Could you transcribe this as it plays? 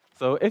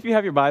So if you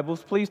have your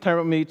Bibles, please turn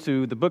with me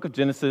to the book of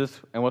Genesis,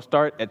 and we'll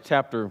start at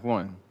chapter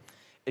 1.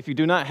 If you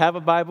do not have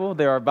a Bible,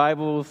 there are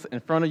Bibles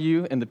in front of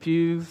you in the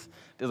pews.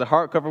 There's a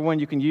hardcover one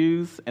you can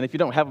use, and if you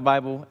don't have a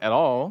Bible at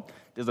all,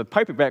 there's a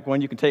paperback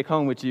one you can take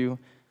home with you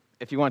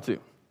if you want to.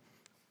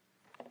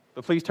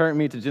 But please turn with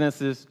me to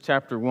Genesis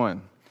chapter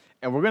 1,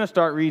 and we're going to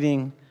start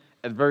reading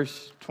at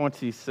verse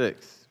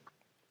 26.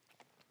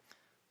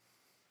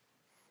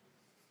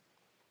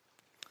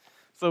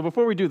 So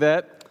before we do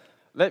that,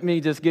 let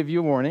me just give you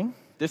a warning.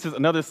 This is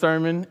another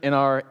sermon in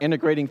our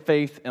Integrating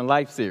Faith and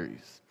Life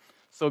series.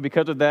 So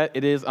because of that,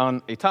 it is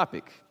on a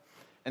topic.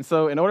 And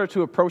so in order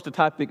to approach the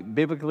topic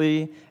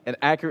biblically and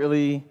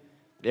accurately,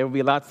 there will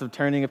be lots of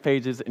turning of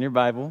pages in your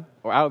Bible,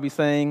 or I will be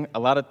saying a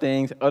lot of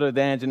things other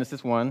than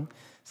Genesis 1.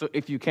 So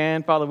if you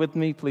can follow with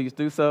me, please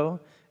do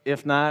so.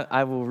 If not,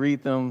 I will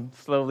read them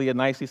slowly and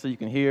nicely so you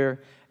can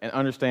hear and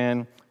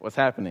understand what's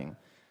happening.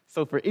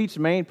 So for each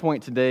main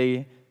point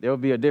today, there will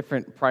be a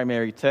different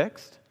primary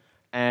text,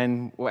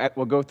 and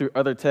we'll go through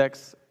other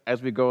texts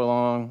as we go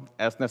along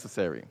as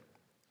necessary.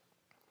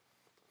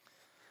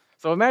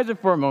 So imagine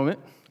for a moment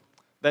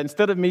that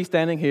instead of me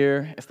standing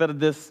here, instead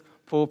of this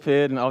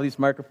pulpit and all these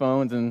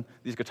microphones and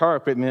these guitar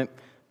equipment,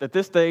 that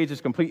this stage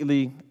is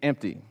completely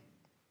empty.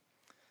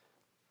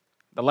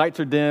 The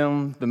lights are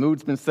dim, the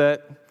mood's been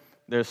set,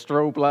 there's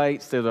strobe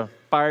lights, there's a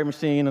fire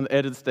machine on the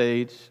edge of the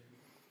stage,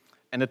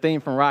 and the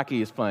theme from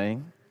Rocky is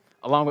playing,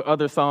 along with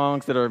other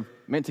songs that are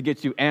meant to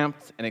get you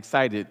amped and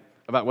excited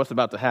about what's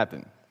about to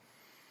happen.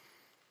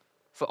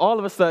 So all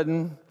of a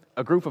sudden,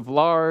 a group of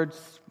large,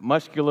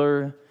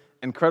 muscular,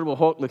 Incredible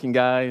Hulk-looking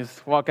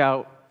guys walk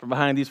out from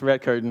behind these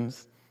red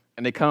curtains,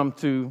 and they come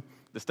to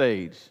the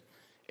stage.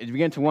 And you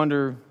begin to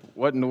wonder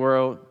what in the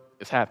world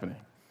is happening.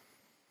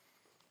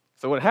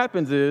 So what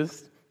happens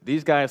is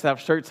these guys have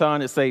shirts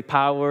on that say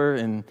power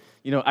and,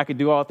 I can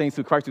do all things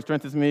through Christ who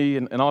strengthens me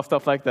and all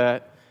stuff like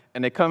that.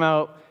 And they come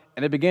out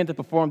and they begin to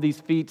perform these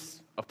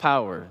feats of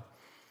power.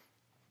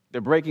 They're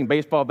breaking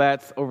baseball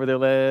bats over their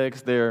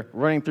legs. They're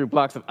running through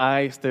blocks of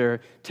ice. They're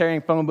tearing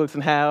phone books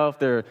in half.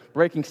 They're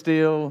breaking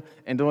steel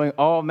and doing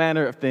all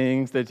manner of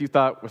things that you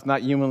thought was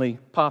not humanly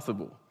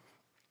possible.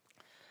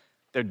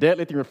 They're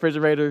deadlifting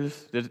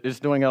refrigerators. They're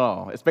just doing it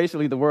all. It's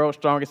basically the world's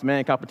strongest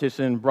man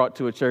competition brought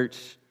to a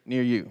church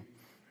near you.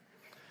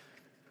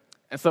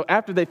 And so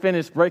after they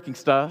finish breaking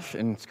stuff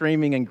and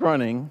screaming and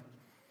grunting,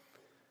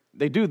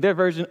 they do their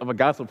version of a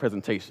gospel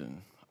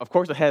presentation. Of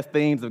course, it has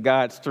themes of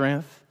God's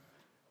strength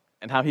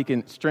and how he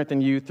can strengthen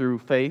you through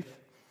faith.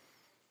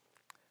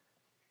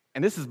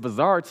 And this is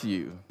bizarre to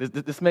you.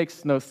 This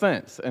makes no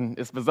sense, and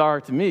it's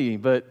bizarre to me,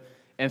 but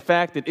in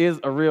fact, it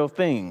is a real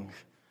thing.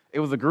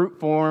 It was a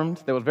group formed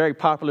that was very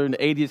popular in the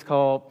 80s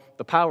called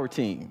the Power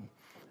Team.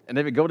 And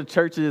they would go to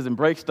churches and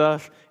break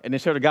stuff and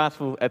then share the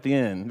gospel at the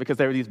end because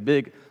they were these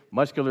big,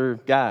 muscular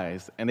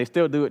guys. And they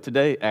still do it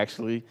today,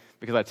 actually,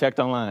 because I checked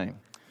online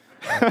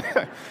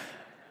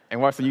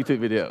and watched the YouTube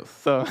videos.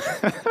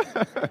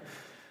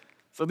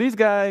 So these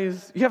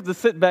guys, you have to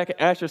sit back and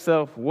ask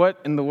yourself, what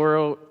in the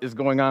world is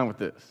going on with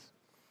this?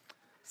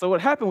 So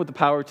what happened with the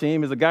Power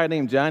Team is a guy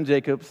named John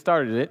Jacobs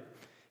started it.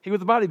 He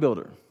was a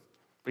bodybuilder,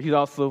 but he's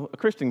also a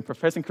Christian,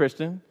 professing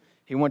Christian.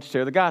 He wanted to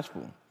share the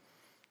gospel.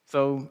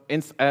 So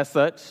as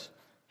such,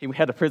 he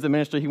had a prison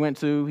ministry he went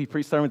to. He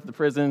preached sermons at the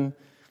prison.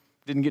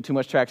 Didn't get too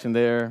much traction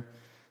there.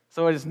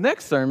 So at his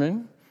next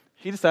sermon,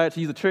 he decided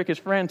to use a trick his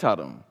friend taught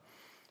him.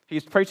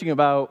 He's preaching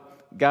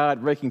about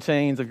God breaking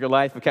chains of your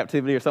life of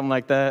captivity or something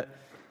like that.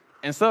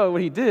 And so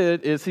what he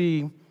did is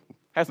he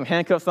had some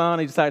handcuffs on.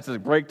 He decided to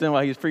break them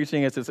while he was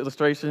preaching as his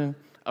illustration.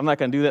 I'm not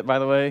going to do that, by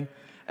the way.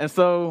 And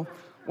so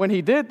when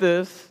he did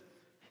this,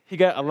 he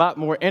got a lot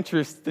more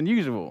interest than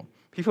usual.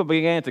 People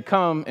began to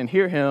come and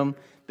hear him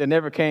that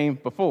never came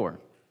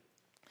before.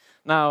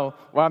 Now,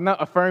 while I'm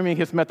not affirming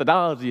his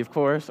methodology, of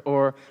course,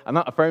 or I'm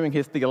not affirming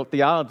his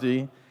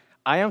theology,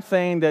 I am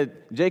saying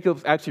that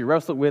Jacobs actually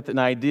wrestled with an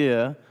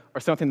idea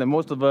or something that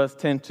most of us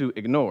tend to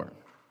ignore.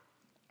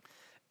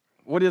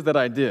 What is that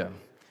idea?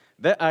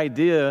 That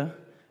idea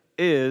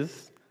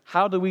is,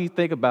 how do we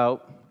think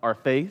about our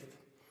faith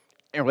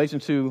in relation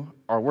to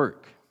our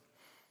work?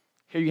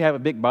 Here you have a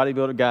big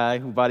bodybuilder guy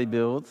who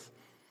bodybuilds,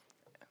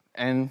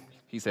 and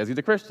he says he's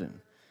a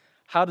Christian.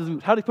 How do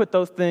you put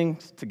those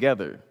things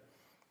together?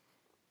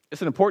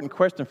 It's an important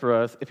question for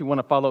us if we want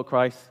to follow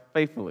Christ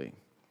faithfully.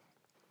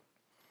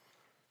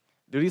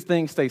 Do these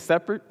things stay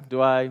separate?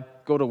 Do I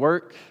go to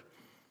work,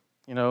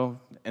 and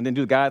then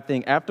do the God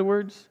thing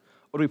afterwards?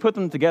 Or do we put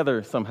them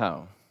together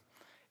somehow?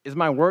 Is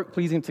my work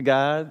pleasing to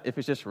God if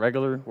it's just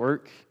regular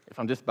work? If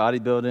I'm just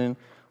bodybuilding,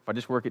 if I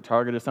just work at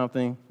Target or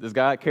something? Does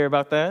God care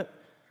about that?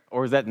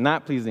 Or is that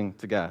not pleasing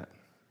to God?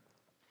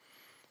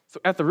 So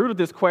at the root of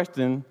this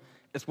question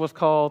is what's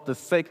called the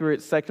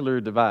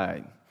sacred-secular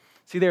divide.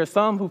 See, there are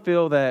some who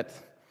feel that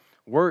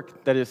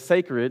work that is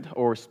sacred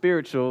or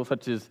spiritual,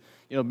 such as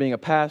being a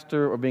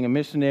pastor or being a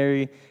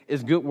missionary,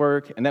 is good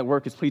work, and that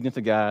work is pleasing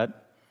to God.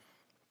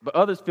 But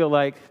others feel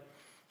like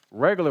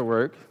regular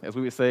work, as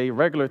we would say,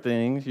 regular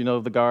things,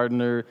 the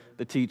gardener,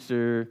 the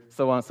teacher,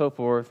 so on and so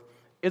forth,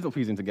 isn't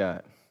pleasing to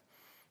God.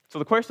 So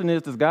the question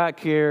is, does God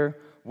care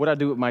what I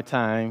do with my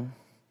time?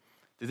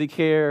 Does he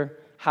care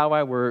how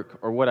I work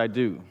or what I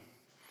do?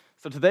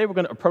 So today we're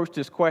going to approach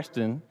this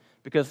question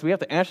because we have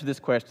to answer this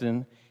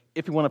question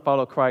if we want to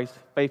follow Christ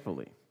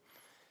faithfully.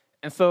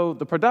 And so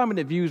the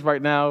predominant views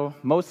right now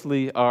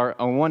mostly are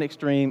on one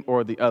extreme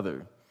or the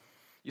other.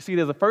 You see,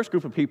 there's a first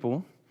group of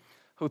people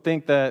who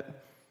think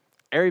that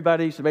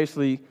everybody should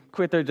basically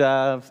quit their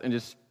jobs and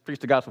just preach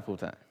the gospel full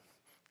time.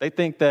 They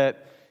think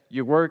that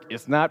your work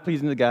is not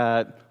pleasing to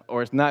God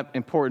or it's not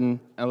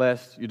important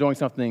unless you're doing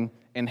something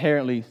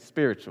inherently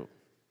spiritual.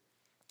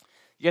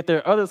 Yet there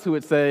are others who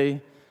would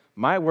say,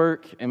 my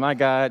work and my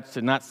God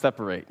should not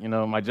separate.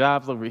 My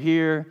job's over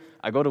here,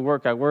 I go to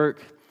work,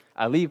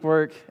 I leave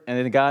work, and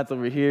then God's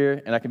over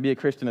here, and I can be a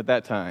Christian at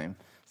that time.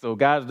 So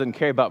God doesn't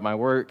care about my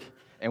work,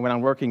 and when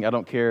I'm working, I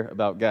don't care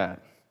about God.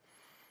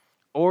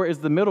 Or is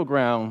the middle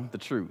ground the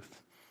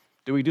truth?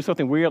 Do we do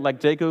something weird like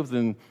Jacob's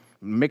and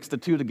mix the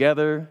two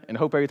together and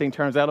hope everything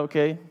turns out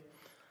okay?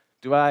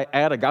 Do I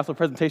add a gospel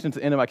presentation to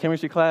the end of my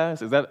chemistry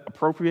class? Is that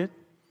appropriate?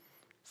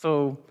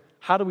 So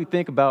how do we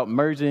think about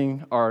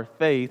merging our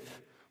faith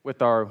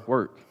with our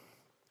work?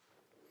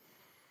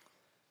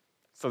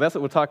 So that's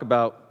what we'll talk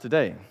about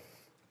today.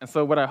 And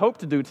so what I hope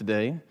to do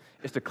today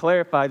is to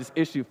clarify this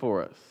issue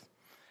for us.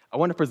 I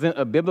want to present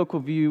a biblical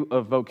view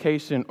of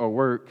vocation or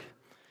work,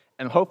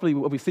 and hopefully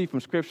what we see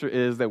from Scripture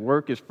is that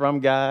work is from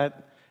God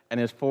and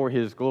is for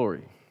his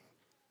glory.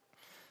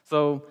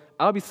 So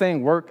I'll be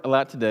saying work a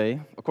lot today.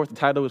 Of course, the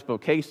title is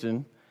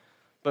Vocation,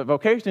 but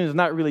vocation is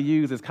not really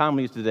used as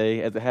commonly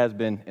today as it has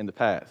been in the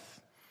past.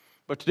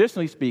 But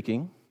traditionally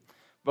speaking,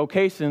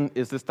 vocation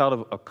is this thought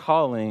of a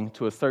calling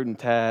to a certain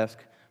task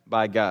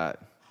by God.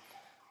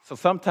 So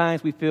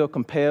sometimes we feel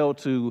compelled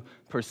to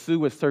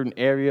pursue a certain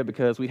area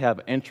because we have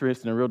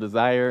interest and a real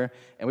desire,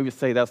 and we would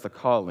say that's a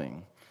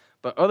calling.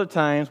 But other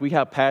times we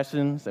have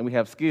passions and we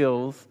have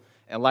skills,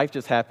 and life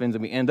just happens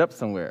and we end up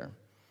somewhere.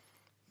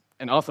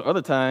 And also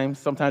other times,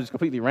 sometimes it's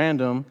completely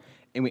random,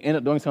 and we end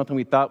up doing something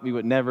we thought we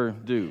would never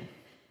do.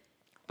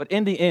 But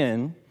in the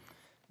end,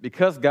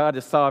 because God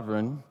is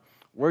sovereign,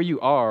 where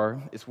you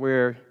are is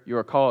where you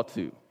are called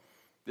to.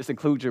 This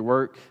includes your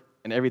work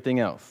and everything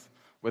else.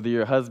 Whether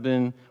you're a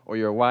husband or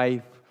you're a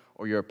wife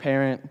or you're a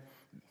parent,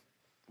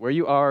 where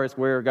you are is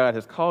where God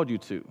has called you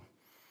to.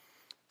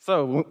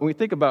 So when we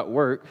think about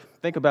work,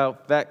 think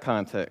about that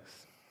context.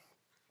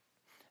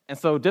 And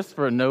so just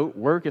for a note,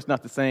 work is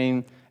not the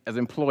same as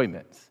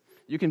employment.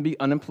 You can be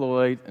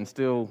unemployed and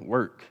still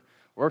work.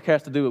 Work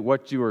has to do with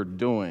what you are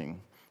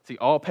doing. See,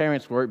 all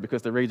parents work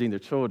because they're raising their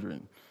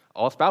children.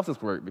 All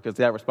spouses work because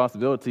they have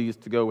responsibilities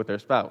to go with their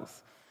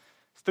spouse.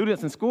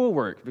 Students in school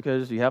work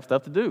because you have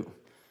stuff to do.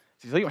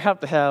 So you don't have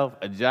to have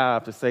a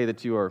job to say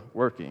that you are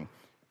working.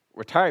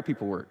 Retired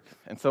people work,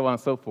 and so on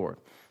and so forth.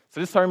 So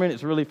this sermon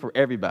is really for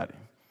everybody.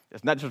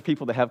 It's not just for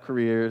people that have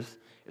careers.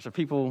 It's for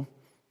people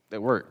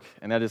that work,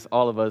 and that is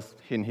all of us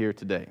in here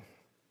today.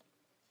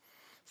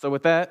 So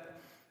with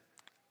that,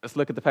 let's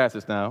look at the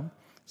passage now.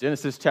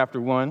 Genesis chapter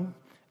 1,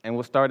 and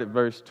we'll start at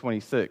verse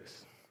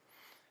 26.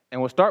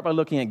 And we'll start by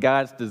looking at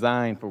God's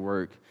design for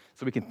work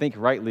so we can think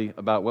rightly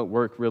about what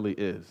work really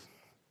is.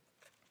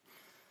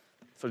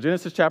 So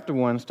Genesis chapter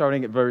 1,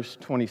 starting at verse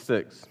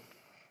 26.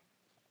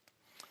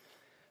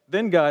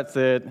 Then God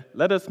said,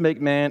 "Let us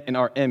make man in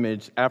our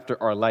image after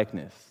our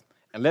likeness,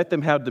 and let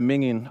them have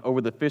dominion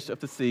over the fish of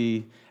the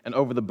sea, and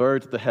over the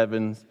birds of the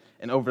heavens,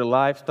 and over the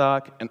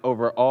livestock, and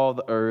over all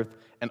the earth,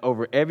 and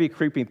over every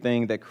creeping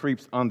thing that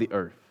creeps on the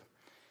earth."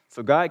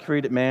 So God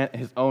created man in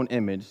his own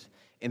image.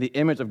 In the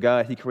image of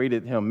God, he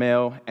created him,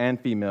 male and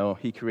female,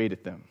 he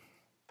created them.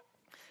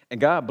 And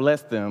God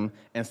blessed them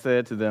and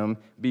said to them,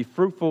 "Be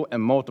fruitful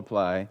and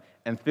multiply,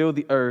 and fill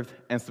the earth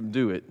and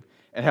subdue it,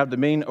 and have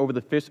dominion over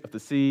the fish of the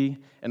sea,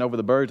 and over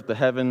the birds of the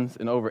heavens,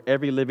 and over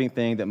every living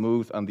thing that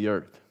moves on the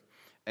earth."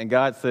 And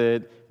God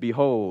said,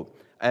 "Behold,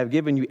 I have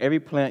given you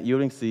every plant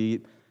yielding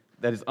seed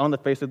that is on the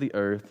face of the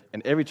earth,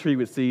 and every tree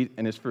with seed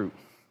in its fruit.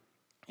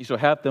 You shall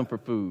have them for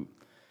food.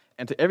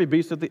 And to every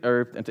beast of the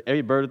earth, and to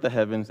every bird of the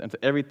heavens, and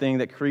to everything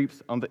that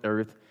creeps on the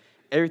earth,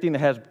 everything that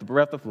has the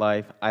breath of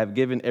life, I have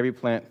given every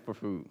plant for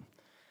food."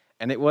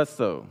 And it was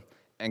so.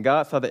 And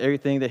God saw that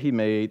everything that he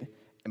made,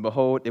 and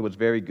behold, it was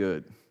very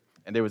good.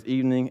 And there was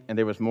evening, and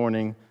there was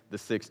morning, the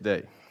sixth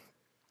day.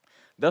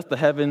 Thus the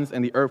heavens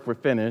and the earth were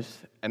finished,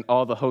 and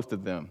all the host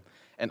of them.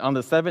 And on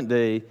the seventh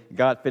day,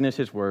 God finished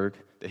his work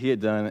that he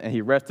had done, and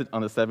he rested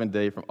on the seventh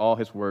day from all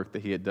his work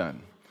that he had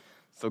done.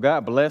 So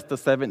God blessed the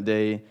seventh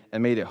day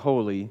and made it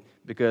holy,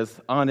 because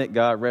on it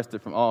God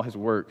rested from all his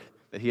work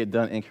that he had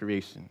done in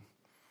creation.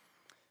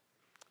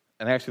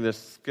 And actually, let's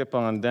skip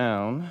on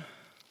down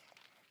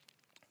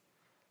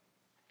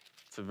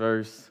to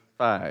verse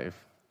 5.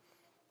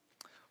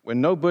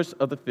 When no bush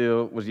of the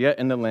field was yet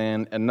in the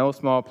land, and no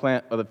small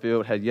plant of the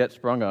field had yet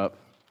sprung up,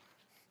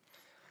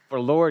 for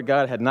the Lord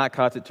God had not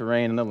caused it to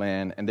rain in the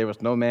land, and there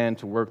was no man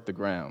to work the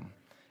ground.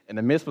 And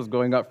the mist was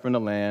going up from the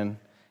land,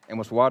 and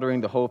was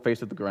watering the whole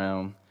face of the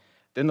ground.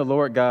 Then the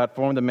Lord God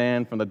formed the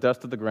man from the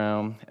dust of the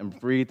ground, and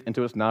breathed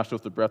into his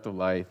nostrils the breath of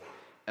life,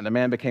 and the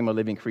man became a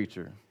living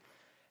creature.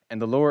 And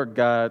the Lord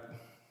God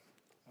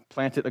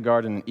planted a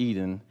garden in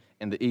Eden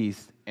in the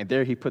east, and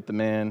there he put the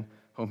man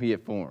whom he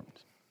had formed.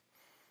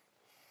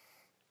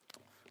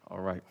 All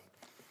right.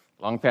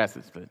 Long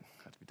passage, but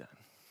has to be done.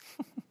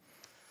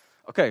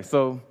 Okay,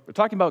 so we're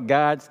talking about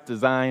God's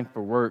design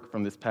for work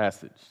from this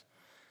passage.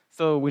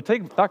 So we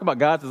talk about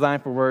God's design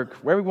for work.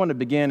 Where we want to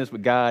begin is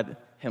with God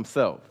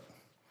himself.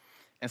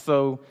 And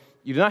so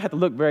you do not have to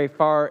look very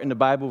far in the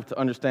Bible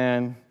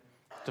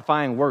to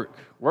find work.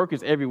 Work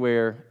is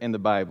everywhere in the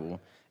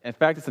Bible. In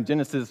fact, it's in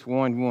Genesis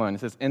 1:1. It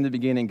says, in the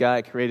beginning,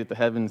 God created the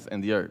heavens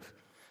and the earth.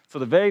 So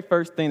the very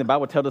first thing the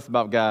Bible tells us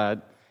about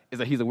God is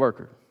that he's a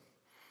worker.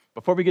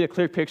 Before we get a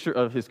clear picture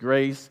of his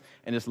grace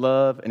and his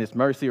love and his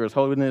mercy or his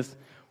holiness,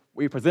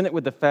 we present it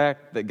with the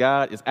fact that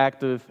God is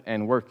active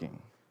and working.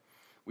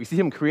 We see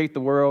him create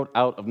the world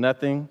out of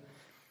nothing,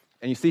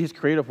 and you see his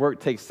creative work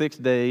takes 6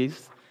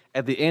 days.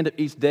 At the end of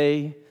each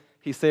day,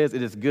 he says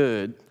it is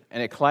good,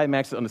 and it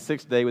climaxes on the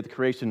 6th day with the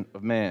creation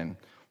of man,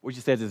 which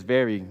he says is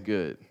very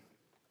good.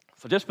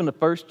 So just from the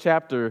first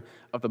chapter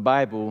of the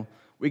Bible,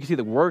 we can see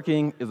that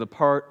working is a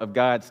part of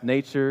God's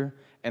nature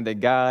and that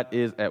God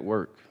is at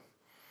work.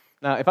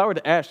 Now, if I were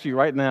to ask you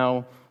right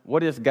now,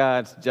 what is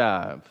God's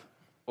job?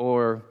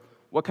 Or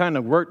what kind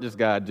of work does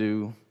God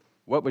do?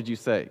 What would you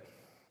say?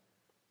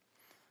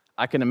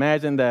 I can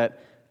imagine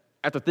that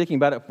after thinking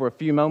about it for a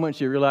few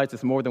moments, you realize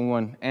it's more than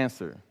one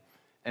answer.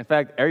 In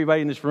fact,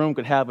 everybody in this room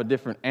could have a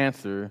different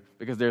answer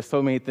because there's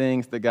so many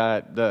things that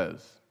God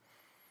does.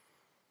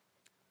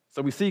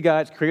 So we see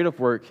God's creative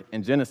work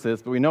in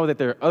Genesis, but we know that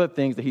there are other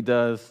things that he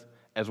does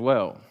as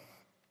well.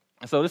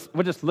 And so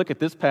we'll just look at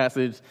this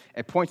passage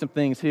and point some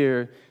things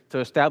here to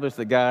establish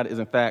that God is,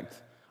 in fact,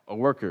 a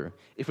worker.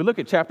 If we look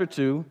at chapter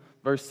 2,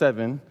 verse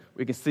 7,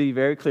 we can see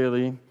very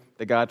clearly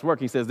that God's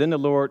working. He says, then the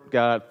Lord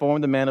God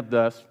formed the man of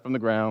dust from the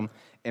ground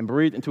and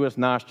breathed into his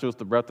nostrils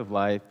the breath of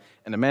life,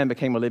 and the man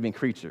became a living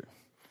creature.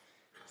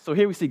 So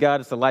here we see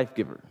God as a life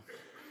giver.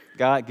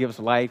 God gives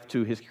life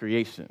to his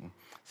creation.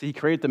 See, he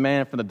created the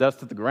man from the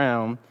dust of the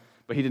ground,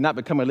 but he did not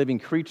become a living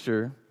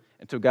creature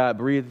until God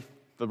breathed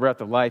the breath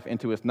of life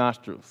into his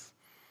nostrils.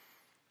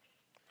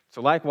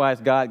 So likewise,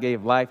 God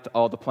gave life to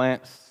all the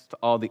plants, to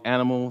all the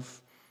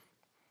animals,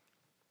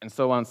 and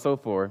so on and so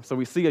forth. So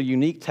we see a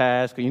unique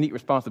task, a unique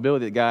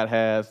responsibility that God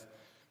has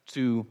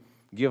to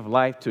give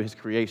life to his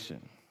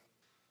creation.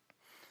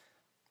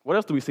 What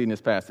else do we see in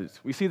this passage?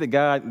 We see that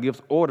God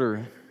gives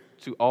order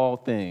to all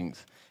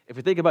things. If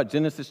we think about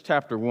Genesis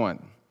chapter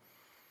 1,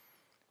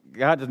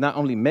 God does not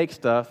only make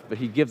stuff, but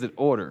he gives it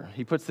order.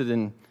 He puts it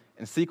in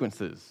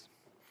sequences.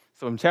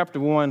 So in chapter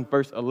 1,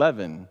 verse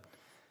 11,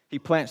 he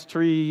plants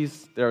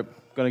trees that are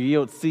going to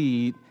yield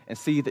seed and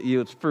seed that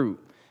yields fruit.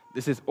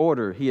 This is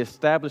order. He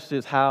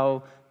establishes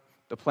how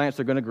the plants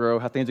are going to grow,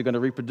 how things are going to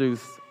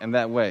reproduce in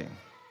that way.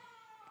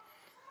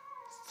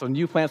 So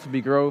new plants will be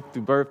grown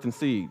through birth and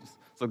seeds.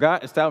 So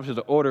God establishes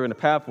an order and a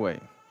pathway.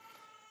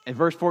 In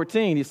verse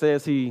 14, he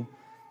says he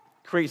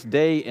creates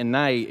day and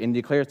night and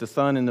declares the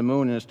sun and the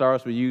moon and the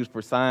stars were used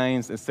for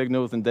signs and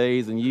signals and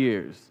days and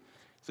years.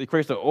 So he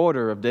creates an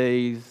order of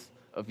days,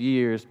 of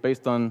years,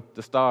 based on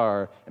the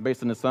star and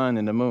based on the sun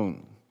and the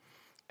moon.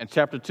 In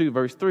chapter 2,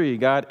 verse 3,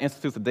 God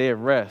institutes a day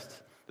of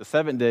rest, the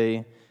seventh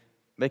day,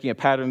 making a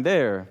pattern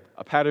there,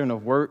 a pattern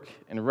of work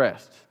and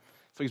rest.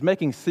 So he's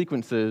making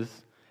sequences,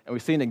 and we're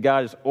seeing that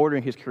God is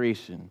ordering his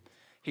creation.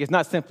 He has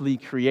not simply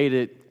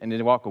created and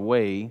then walk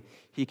away.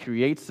 He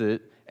creates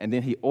it, and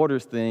then he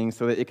orders things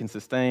so that it can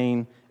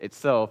sustain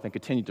itself and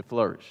continue to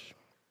flourish.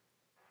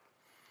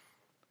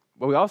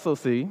 What we also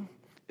see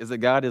is that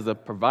God is a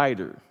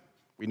provider.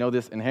 We know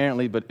this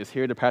inherently, but it's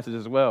here in the passage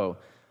as well.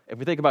 If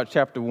we think about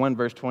chapter 1,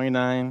 verse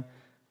 29,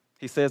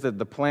 he says that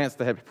the plants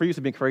that have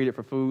previously been created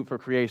for food for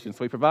creation.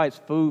 So he provides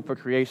food for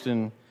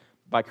creation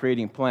by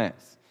creating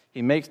plants.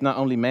 He makes not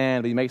only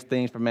man, but he makes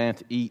things for man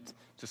to eat,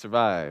 to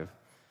survive.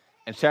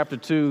 In chapter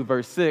 2,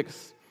 verse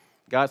 6,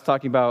 God's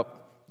talking about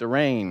the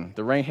rain.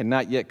 The rain had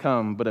not yet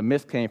come, but a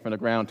mist came from the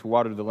ground to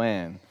water the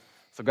land.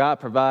 So God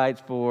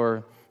provides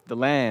for the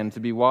land to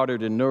be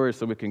watered and nourished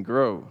so it can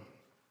grow.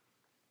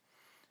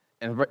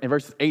 And in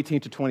verses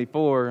 18 to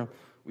 24,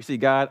 we see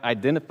God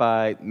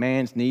identified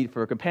man's need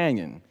for a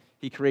companion.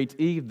 He creates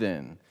Eve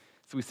then.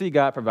 So we see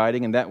God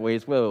providing in that way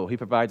as well. He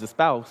provides a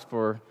spouse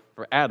for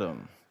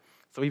Adam.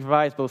 So he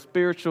provides both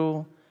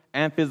spiritual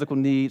and physical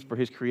needs for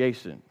his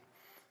creation.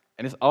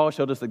 And this all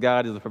showed us that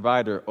God is a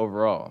provider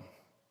overall.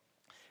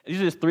 These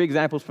are just 3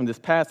 examples from this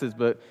passage,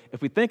 but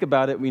if we think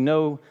about it, we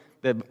know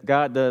that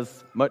God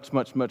does much,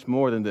 much, much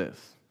more than this.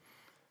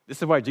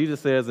 This is why Jesus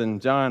says in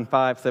John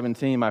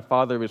 5:17, my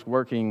Father is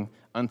working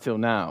until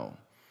now.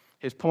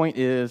 His point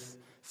is,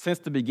 since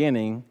the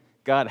beginning,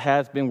 God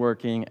has been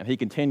working and he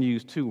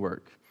continues to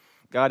work.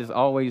 God is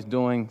always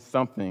doing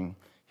something.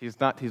 He's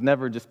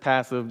never just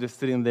passive, just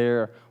sitting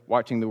there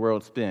watching the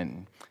world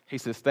spin. He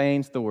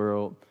sustains the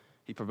world.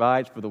 He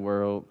provides for the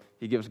world.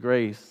 He gives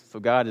grace. So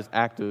God is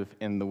active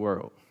in the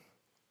world.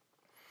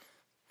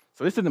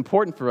 So this is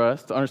important for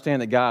us to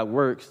understand that God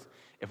works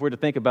if we're to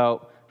think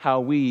about how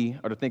we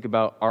are to think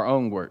about our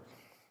own work.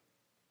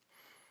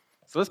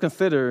 So let's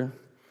consider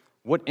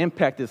what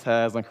impact this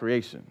has on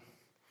creation.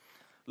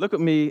 Look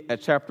with me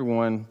at chapter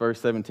 1,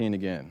 verse 17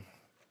 again.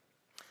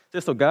 It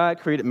says, so God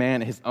created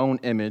man in his own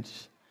image.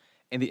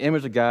 In the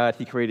image of God,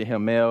 he created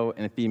him, male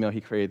and female, he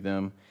created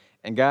them.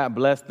 And God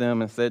blessed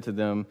them and said to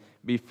them,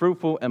 be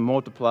fruitful and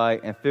multiply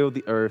and fill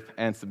the earth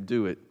and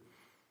subdue it,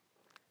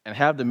 and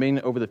have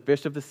dominion over the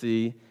fish of the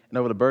sea and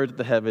over the birds of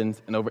the heavens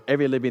and over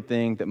every living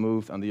thing that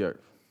moves on the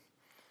earth.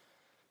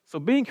 So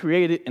being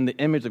created in the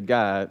image of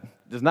God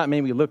does not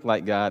mean we look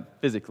like God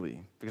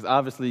physically, because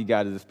obviously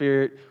God is a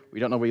spirit. We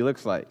don't know what he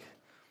looks like.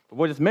 But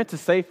what it's meant to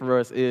say for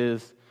us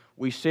is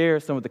we share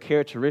some of the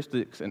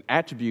characteristics and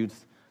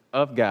attributes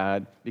of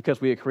God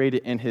because we are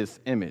created in his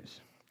image.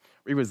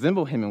 We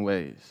resemble him in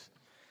ways.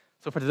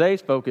 So for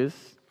today's focus,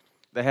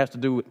 that has to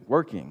do with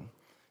working.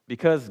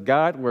 Because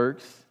God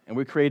works and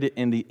we're created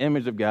in the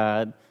image of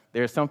God,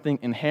 there's something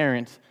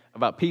inherent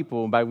about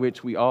people by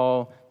which we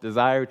all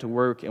desire to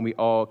work and we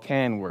all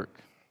can work.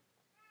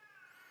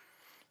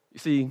 You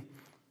see,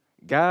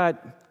 God,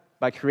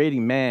 by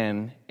creating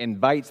man,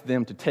 invites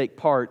them to take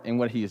part in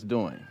what he is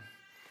doing.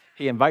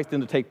 He invites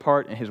them to take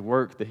part in his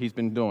work that he's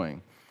been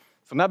doing.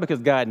 So not because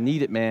God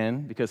needed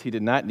man, because he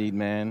did not need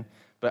man,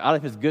 but out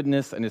of his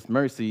goodness and his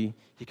mercy,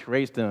 he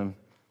creates them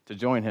to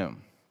join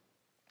him.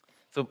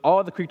 So of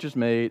all the creatures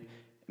made,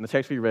 in the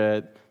text we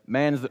read,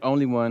 man is the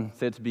only one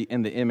said to be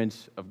in the image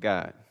of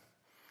God.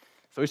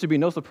 So it should be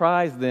no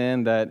surprise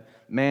then that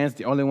man's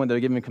the only one that are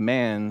given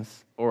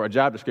commands or a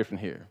job description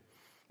here.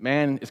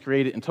 Man is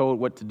created and told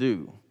what to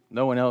do.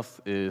 No one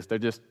else is. They're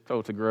just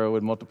told to grow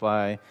and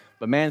multiply.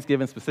 But man's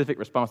given specific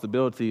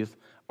responsibilities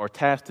or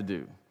tasks to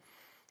do.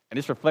 And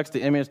this reflects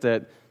the image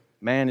that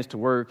man is to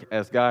work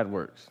as God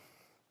works.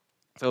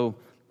 So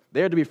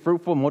they're to be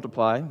fruitful and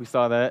multiply. We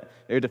saw that.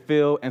 They're to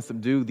fill and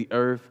subdue the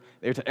earth.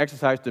 They're to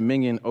exercise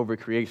dominion over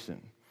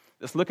creation.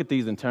 Let's look at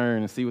these in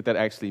turn and see what that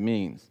actually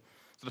means.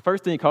 So the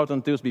first thing he calls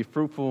them to do is be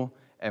fruitful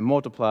and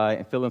multiply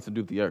and fill and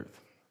subdue the earth.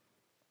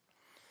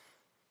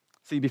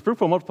 See, be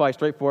fruitful and multiply is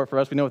straightforward for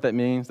us. We know what that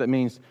means. That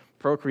means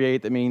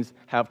procreate. That means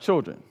have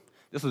children.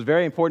 This was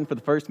very important for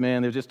the first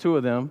man. There were just two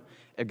of them.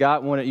 If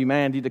God wanted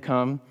humanity to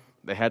come,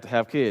 they had to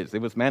have kids.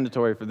 It was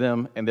mandatory for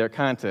them in their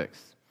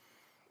context.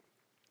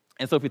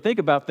 And so if you think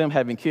about them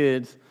having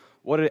kids,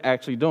 what are they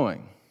actually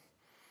doing?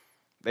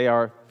 They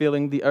are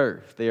filling the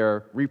earth. They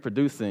are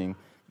reproducing.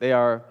 They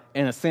are,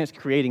 in a sense,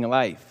 creating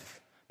life.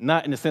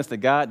 Not in the sense that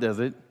God does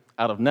it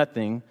out of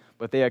nothing,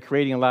 but they are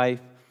creating life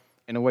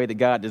in a way that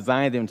God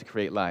designed them to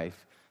create life.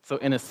 So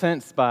in a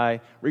sense, by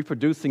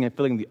reproducing and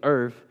filling the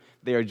earth,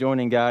 they are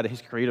joining God in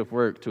his creative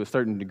work to a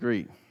certain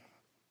degree.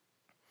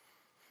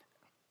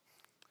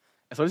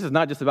 And so this is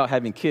not just about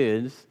having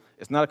kids.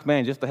 It's not a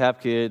command just to have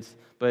kids,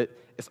 but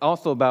it's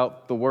also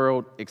about the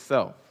world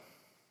itself.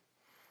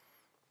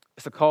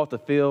 It's a call to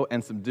fill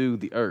and subdue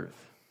the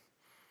earth.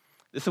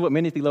 This is what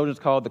many theologians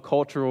call the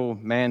cultural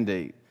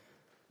mandate.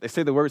 They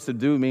say the word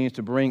subdue means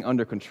to bring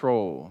under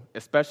control,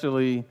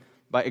 especially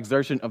by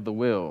exertion of the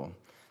will.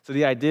 So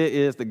the idea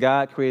is that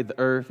God created the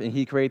earth and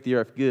he created the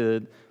earth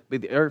good,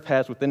 but the earth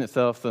has within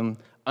itself some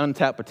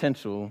untapped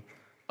potential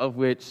of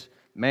which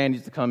man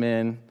needs to come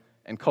in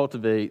and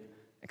cultivate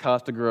and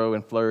cause to grow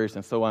and flourish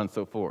and so on and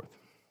so forth.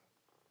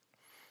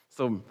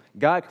 So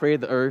God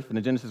created the earth, and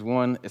in Genesis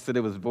 1, it said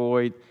it was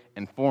void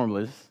and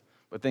formless,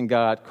 but then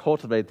God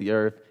cultivated the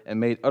earth and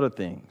made other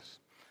things.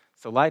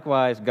 So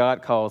likewise,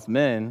 God calls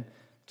men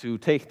to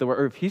take the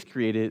earth he's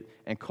created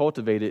and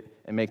cultivate it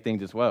and make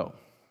things as well.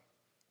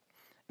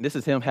 And this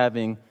is him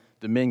having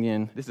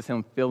dominion. This is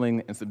him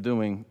filling and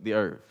subduing the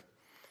earth.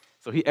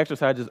 So he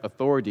exercises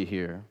authority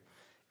here.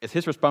 It's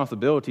his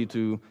responsibility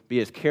to be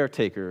its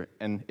caretaker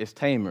and its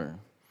tamer.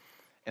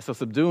 And so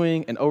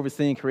subduing and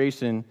overseeing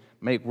creation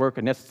make work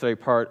a necessary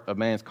part of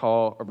man's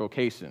call or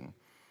vocation.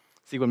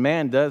 See, when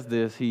man does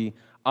this, he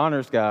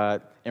honors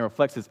God and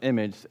reflects his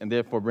image and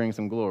therefore brings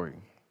him glory.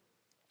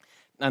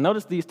 Now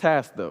notice these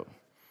tasks, though.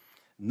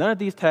 None of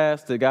these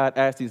tasks that God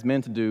asked these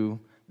men to do,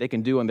 they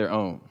can do on their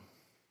own.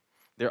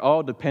 They're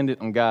all dependent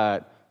on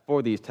God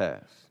for these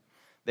tasks.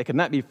 They could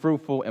not be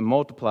fruitful and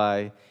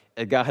multiply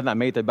if God had not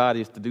made their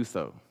bodies to do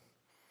so.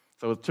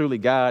 So truly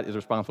God is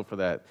responsible for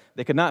that.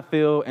 They could not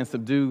fill and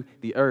subdue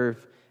the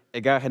earth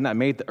if God had not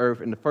made the earth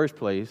in the first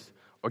place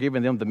or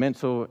given them the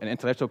mental and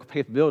intellectual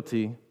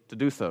capability to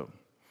do so.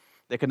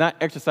 They could not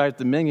exercise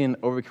dominion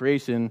over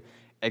creation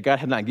if God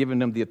had not given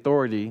them the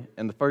authority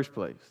in the first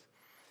place.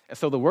 And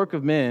so the work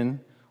of men,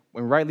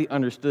 when rightly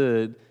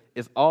understood,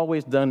 is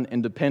always done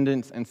in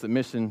dependence and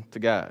submission to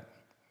God.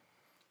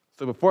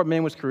 So before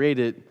man was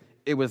created,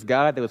 it was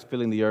God that was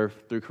filling the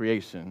earth through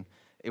creation.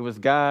 It was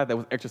God that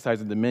was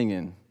exercising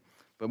dominion.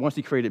 But once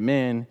he created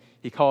men,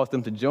 he calls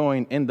them to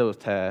join in those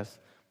tasks,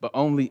 but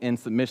only in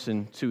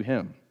submission to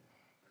him.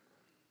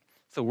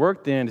 So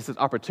work then is this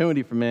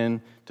opportunity for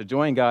men to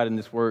join God in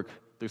this work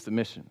through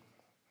submission.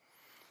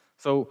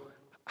 So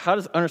how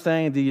does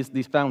understanding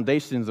these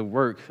foundations of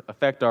work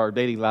affect our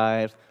daily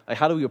lives? Like,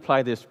 how do we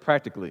apply this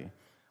practically?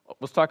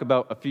 Let's talk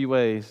about a few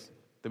ways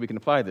that we can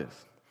apply this.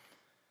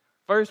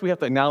 First, we have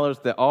to acknowledge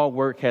that all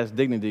work has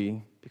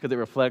dignity because it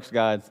reflects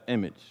God's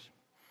image.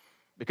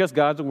 Because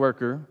God's a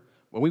worker,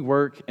 when we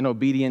work in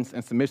obedience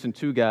and submission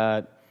to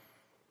God,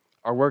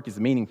 our work is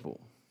meaningful.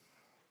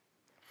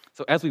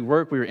 So as we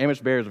work, we are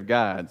image bearers of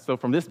God. So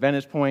from this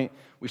vantage point,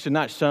 we should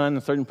not shun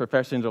certain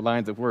professions or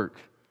lines of work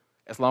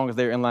as long as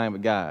they're in line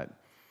with God,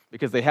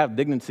 because they have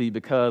dignity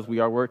because we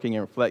are working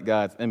and reflect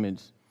God's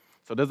image.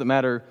 So it doesn't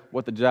matter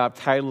what the job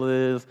title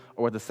is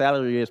or what the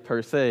salary is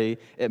per se.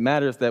 It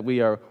matters that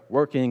we are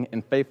working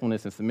in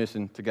faithfulness and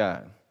submission to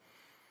God.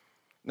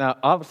 Now,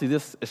 obviously,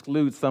 this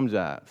excludes some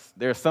jobs.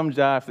 There are some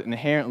jobs that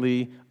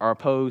inherently are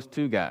opposed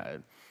to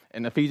God.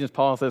 In Ephesians,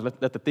 Paul says,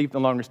 let the thief no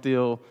longer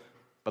steal,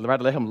 but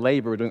rather let him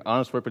labor, doing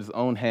honest work with his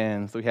own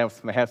hands, so he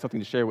may have something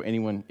to share with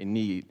anyone in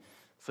need.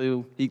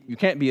 So you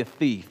can't be a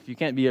thief. You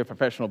can't be a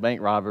professional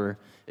bank robber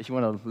if you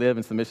want to live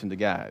in submission to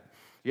God.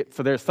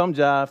 So there are some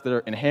jobs that are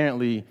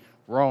inherently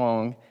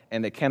wrong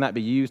and that cannot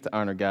be used to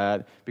honor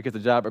God because the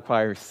job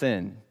requires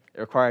sin. It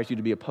requires you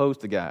to be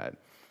opposed to God.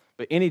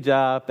 But any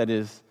job that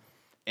is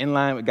in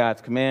line with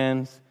God's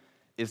commands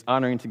is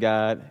honoring to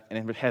God,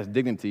 and it has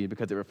dignity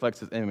because it reflects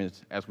His image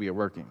as we are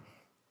working.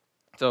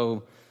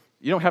 So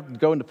you don't have to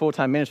go into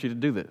full-time ministry to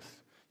do this.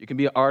 You can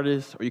be an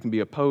artist, or you can be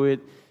a poet,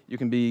 you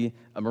can be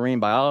a marine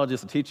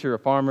biologist, a teacher, a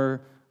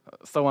farmer,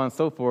 so on and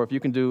so forth. You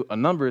can do a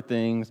number of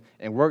things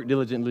and work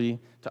diligently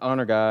to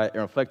honor God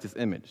and reflect His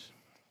image.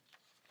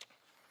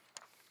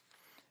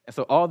 And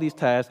so all these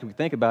tasks, if we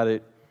think about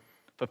it,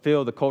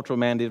 fulfill the cultural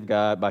mandate of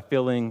God by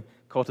filling,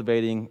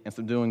 cultivating, and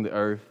subduing the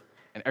earth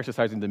and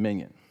exercising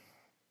dominion.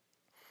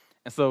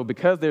 And so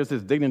because there's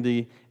this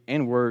dignity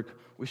in work,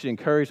 we should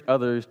encourage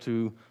others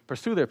to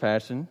pursue their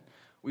passion.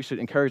 We should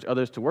encourage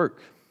others to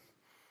work.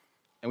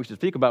 And we should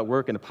speak about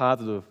work in a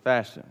positive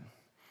fashion.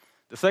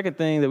 The second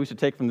thing that we should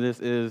take from this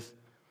is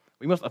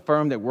we must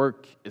affirm that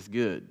work is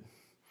good.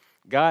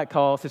 God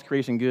calls His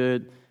creation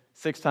good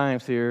 6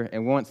 times here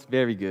and once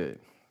very good.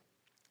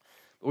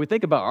 When we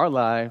think about our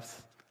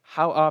lives,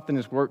 how often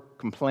is work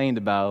complained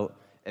about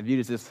and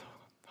viewed as this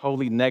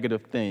wholly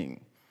negative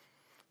thing?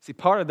 See,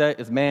 part of that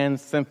is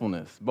man's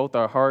sinfulness. Both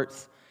our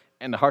hearts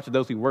and the hearts of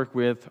those we work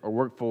with or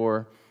work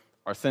for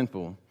are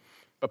sinful.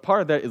 But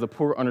part of that is a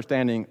poor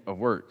understanding of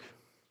work.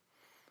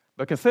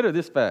 But consider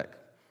this fact.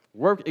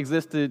 Work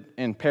existed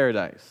in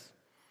paradise.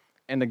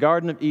 In the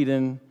Garden of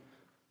Eden,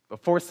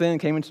 before sin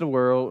came into the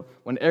world,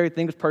 when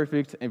everything was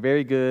perfect and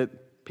very good,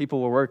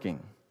 people were working,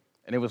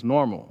 and it was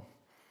normal.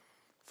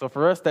 So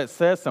for us, that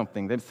says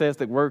something. That says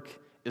that work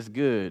is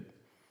good.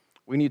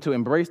 We need to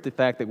embrace the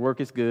fact that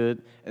work is good,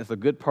 and it's a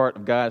good part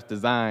of God's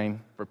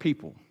design for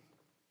people.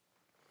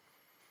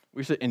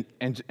 We should,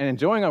 and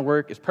enjoying our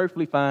work is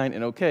perfectly fine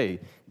and okay.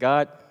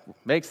 God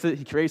makes it,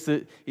 He creates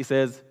it, He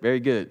says, very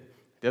good.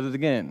 Does it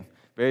again,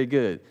 very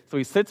good. So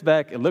He sits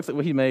back and looks at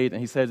what He made, and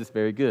He says it's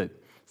very good.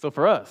 So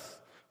for us,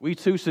 we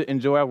too should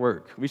enjoy our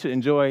work. We should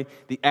enjoy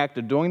the act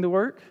of doing the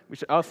work. We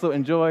should also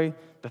enjoy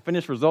the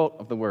finished result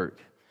of the work.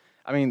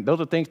 I mean,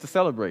 those are things to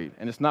celebrate,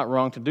 and it's not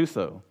wrong to do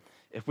so.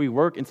 If we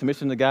work in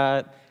submission to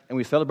God and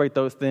we celebrate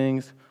those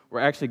things, we're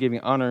actually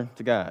giving honor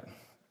to God.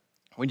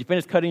 When you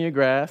finish cutting your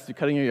grass, you're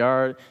cutting your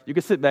yard, you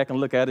can sit back and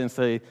look at it and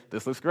say,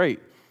 this looks great.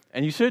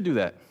 And you should do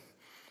that.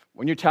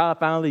 When your child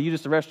finally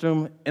uses the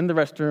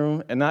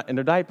restroom and not in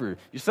their diaper,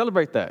 you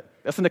celebrate that.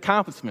 That's an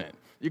accomplishment.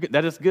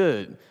 That is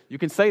good. You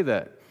can say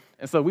that.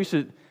 And so we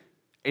should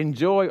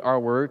enjoy our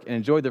work and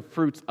enjoy the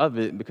fruits of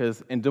it,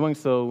 because in doing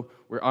so,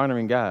 we're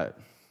honoring God.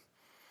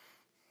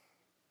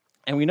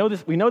 And we know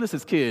this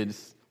as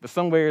kids, but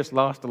somewhere it's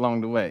lost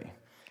along the way.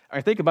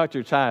 I think about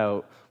your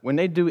child. When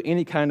they do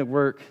any kind of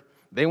work,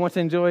 they want to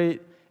enjoy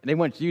it, and they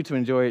want you to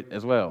enjoy it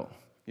as well.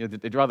 You know,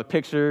 they draw the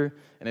picture,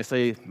 and they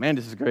say, man,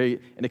 this is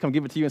great. And they come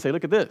give it to you and say,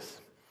 look at this.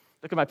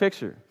 Look at my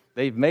picture.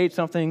 They've made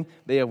something.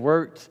 They have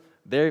worked.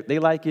 They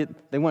like it.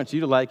 They want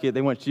you to like it.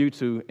 They want you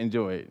to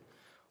enjoy it.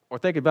 Or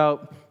think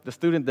about the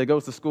student that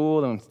goes to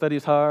school and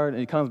studies hard, and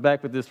he comes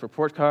back with this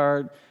report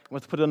card,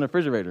 wants to put it on the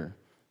refrigerator.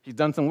 He's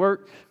done some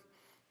work.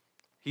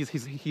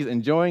 He's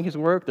enjoying his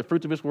work, the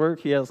fruits of his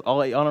work. He has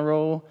all A honor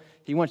roll.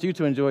 He wants you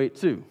to enjoy it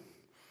too.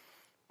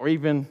 Or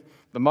even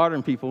the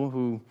modern people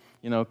who,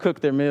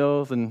 cook their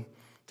meals and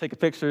take a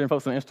picture and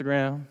post on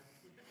Instagram.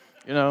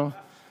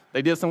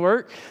 They did some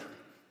work.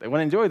 They want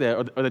to enjoy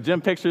that. Or the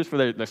gym pictures for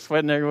they're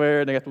sweating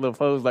everywhere. They got the little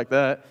pose like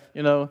that.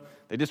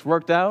 They just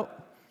worked out.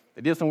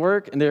 They did some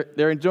work, and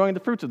they're enjoying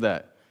the fruits of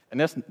that. And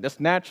that's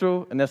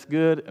natural, and that's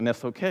good, and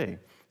that's okay.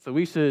 So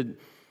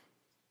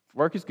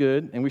work is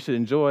good, and we should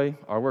enjoy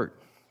our work.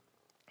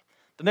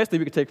 The next thing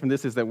we can take from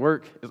this is that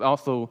work is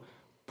also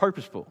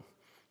purposeful.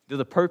 There's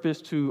a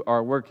purpose to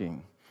our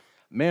working.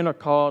 Men are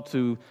called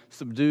to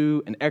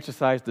subdue and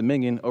exercise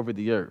dominion over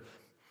the earth.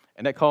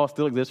 And that call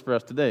still exists for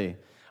us today.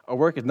 Our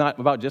work is not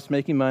about just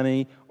making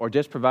money or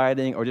just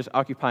providing or just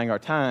occupying our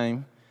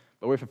time,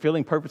 but we're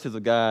fulfilling purposes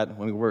of God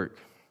when we work.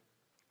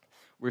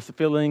 We're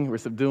fulfilling, we're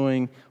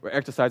subduing, we're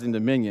exercising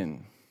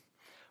dominion.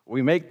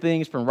 We make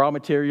things from raw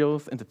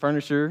materials into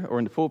furniture or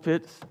into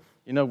pulpits.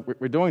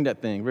 We're doing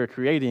that thing. We're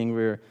creating,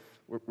 we're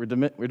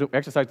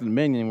exercising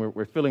dominion,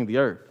 we're filling the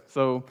earth.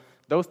 So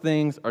those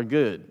things are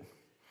good.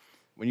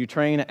 When you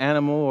train an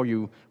animal or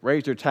you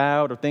raise your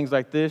child or things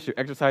like this, you're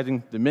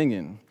exercising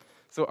dominion.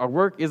 So our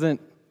work isn't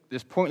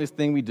this pointless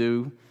thing we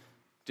do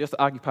just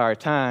to occupy our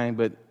time,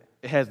 but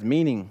it has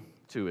meaning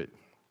to it.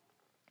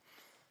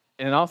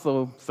 And it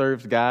also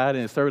serves God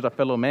and it serves our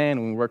fellow man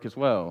when we work as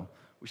well.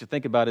 We should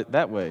think about it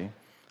that way.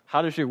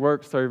 How does your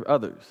work serve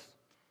others?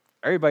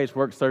 Everybody's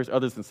work serves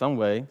others in some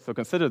way, so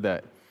consider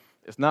that.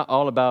 It's not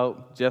all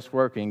about just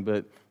working,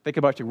 but think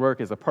about your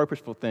work as a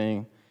purposeful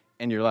thing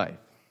in your life.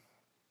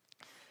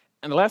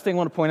 And the last thing I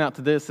want to point out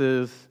to this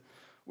is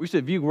we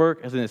should view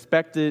work as an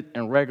expected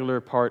and regular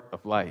part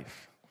of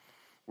life.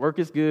 Work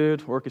is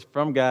good, work is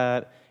from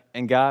God,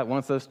 and God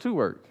wants us to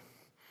work.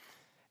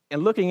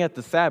 And looking at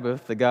the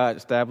Sabbath that God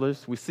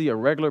established, we see a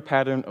regular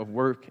pattern of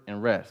work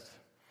and rest.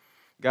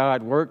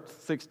 God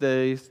worked 6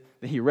 days,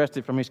 then he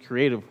rested from his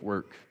creative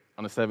work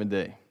on the seventh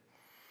day.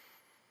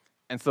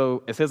 And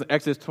so it says in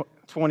Exodus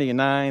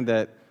 20:9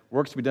 that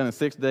work's to be done in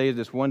 6 days,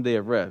 just 1 day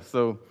of rest.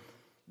 So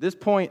this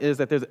point is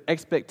that there's an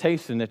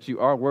expectation that you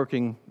are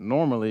working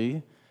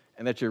normally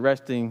and that you're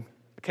resting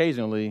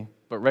occasionally,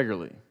 but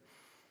regularly.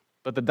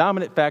 But the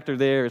dominant factor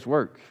there is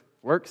work.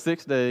 Work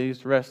 6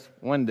 days, rest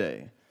 1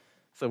 day.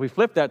 So if we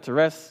flip that to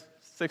rest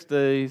 6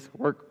 days,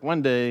 work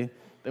 1 day,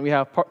 then we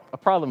have a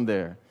problem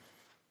there.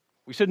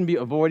 We shouldn't be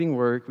avoiding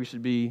work. We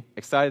should be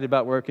excited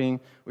about working.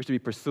 We should be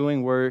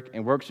pursuing work,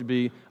 and work should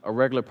be a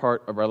regular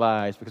part of our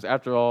lives because,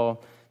 after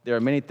all, there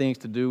are many things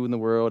to do in the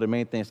world and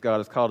many things God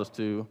has called us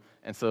to,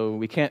 and so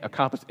we can't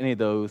accomplish any of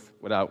those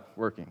without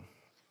working.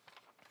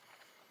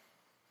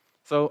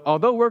 So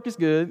although work is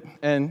good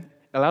and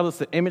allows us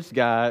to image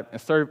God and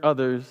serve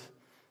others,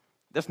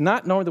 that's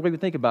not normally the way we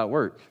think about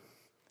work.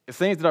 It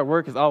seems that our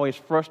work is always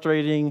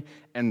frustrating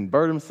and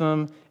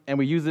burdensome, and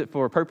we use it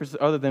for a purpose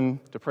other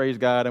than to praise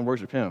God and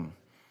worship him.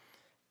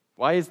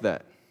 Why is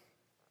that?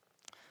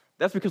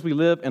 That's because we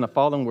live in a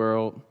fallen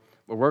world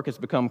where work has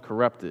become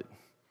corrupted.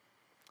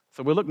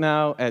 So we'll look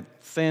now at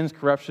sin's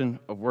corruption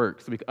of work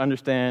so we can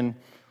understand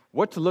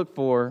what to look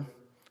for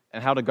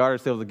and how to guard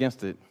ourselves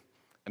against it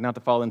and not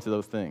to fall into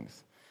those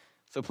things.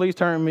 So please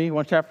turn me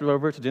one chapter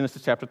over to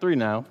Genesis chapter 3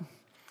 now,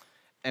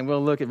 and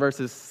we'll look at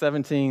verses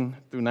 17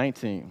 through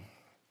 19.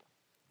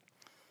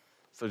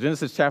 So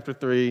Genesis chapter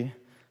 3,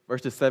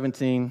 verses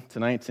 17 to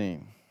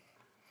 19.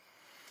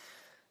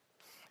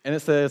 And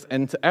it says,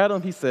 "And to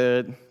Adam he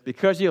said,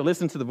 because you have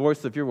listened to the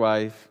voice of your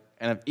wife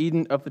and have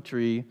eaten of the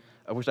tree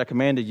of which I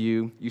commanded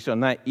you, you shall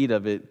not eat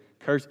of it.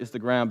 Cursed is the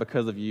ground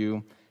because of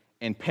you.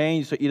 In pain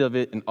you shall eat of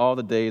it in all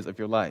the days of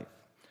your life.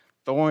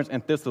 Thorns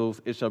and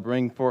thistles it shall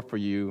bring forth for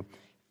you,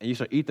 and you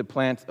shall eat the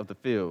plants of the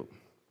field.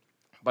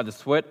 By the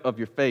sweat of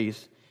your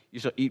face you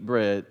shall eat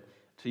bread,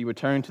 till you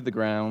return to the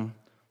ground,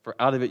 for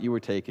out of it you were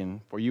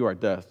taken, for you are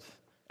dust,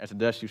 and to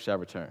dust you shall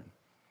return."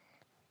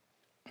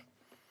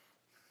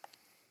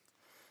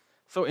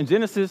 So in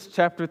Genesis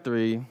chapter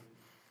 3,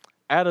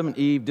 Adam and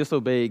Eve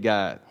disobeyed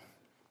God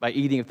by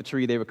eating of the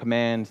tree they were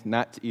commanded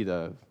not to eat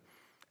of.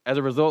 As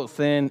a result,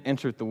 sin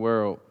entered the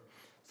world.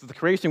 So the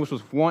creation, which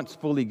was once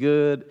fully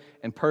good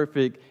and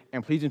perfect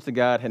and pleasing to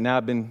God, had now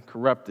been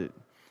corrupted.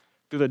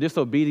 Through their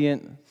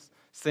disobedience,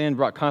 sin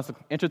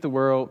entered the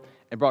world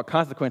and brought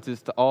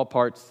consequences to all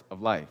parts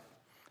of life.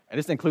 And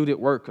this included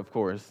work, of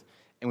course.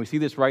 And we see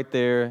this right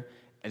there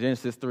in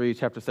Genesis 3,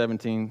 chapter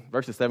 17,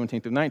 verses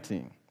 17 through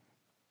 19.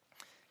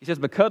 He says,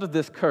 "Because of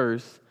this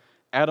curse,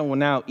 Adam will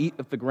now eat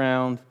of the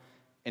ground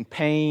in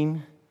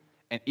pain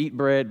and eat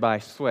bread by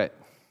sweat."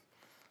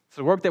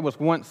 So the work that was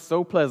once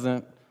so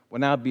pleasant will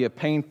now be a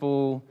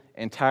painful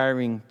and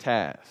tiring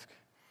task.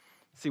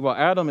 See, while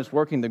Adam is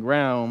working the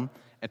ground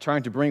and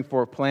trying to bring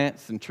forth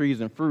plants and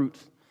trees and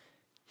fruits,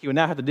 he will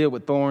now have to deal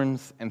with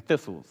thorns and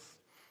thistles.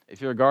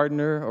 If you're a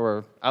gardener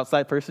or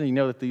outside person, you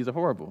know that these are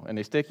horrible, and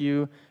they stick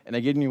you, and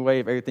they get in your way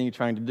of everything you're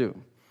trying to do.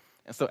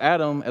 And so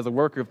Adam, as a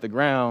worker of the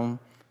ground,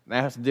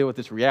 now has to deal with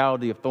this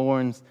reality of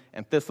thorns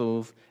and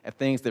thistles and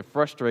things that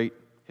frustrate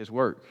his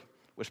work,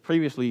 which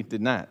previously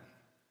did not.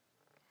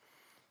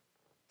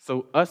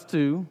 So us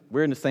too,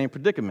 we're in the same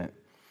predicament.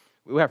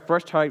 We will have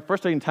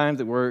frustrating times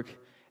at work,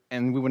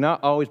 and we will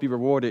not always be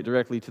rewarded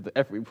directly to the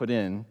effort we put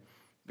in,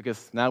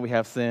 because now we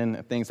have sin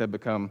and things have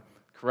become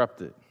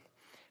corrupted.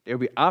 There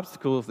will be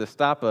obstacles that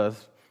stop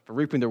us from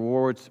reaping the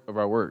rewards of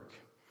our work,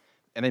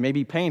 and they may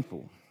be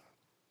painful.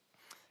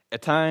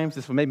 At times,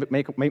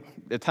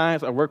 at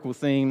times our work will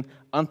seem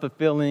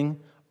unfulfilling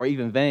or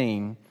even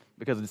vain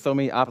because of so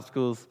many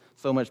obstacles,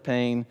 so much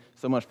pain,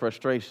 so much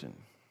frustration.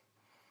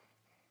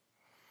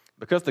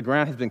 Because the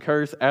ground has been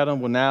cursed,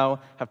 Adam will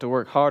now have to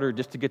work harder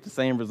just to get the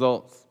same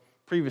results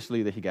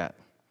previously that he got.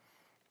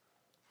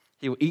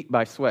 He will eat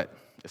by sweat,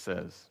 it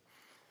says.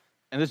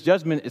 And this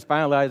judgment is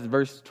finalized in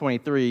verse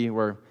 23,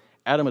 where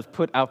Adam is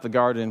put out the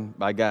garden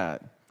by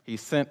God.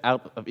 He's sent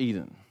out of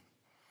Eden.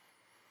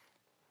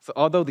 So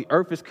although the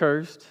earth is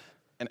cursed,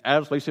 and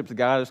Adam's relationship to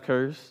God is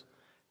cursed,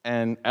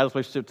 and Adam's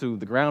relationship to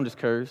the ground is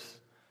cursed,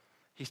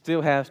 he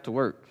still has to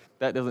work.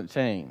 That doesn't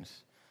change.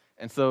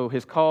 And so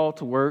his call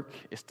to work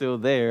is still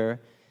there,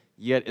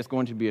 yet it's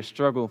going to be a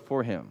struggle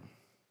for him.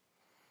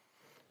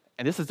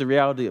 And this is the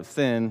reality of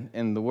sin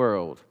in the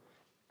world.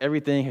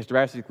 Everything has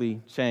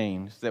drastically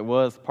changed that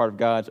was part of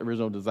God's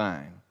original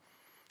design.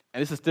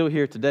 And this is still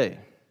here today.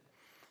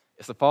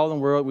 It's a fallen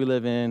world we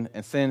live in,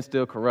 and sin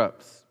still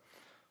corrupts.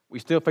 We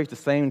still face the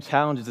same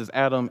challenges as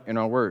Adam in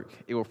our work.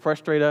 It will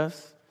frustrate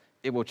us,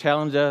 it will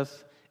challenge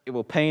us, it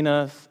will pain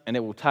us, and it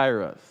will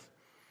tire us.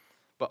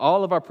 But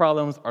all of our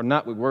problems are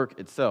not with work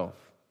itself.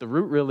 The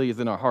root really is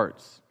in our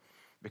hearts.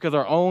 Because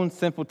our own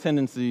sinful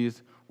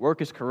tendencies,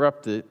 work is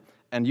corrupted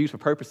and used for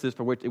purposes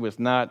for which it was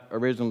not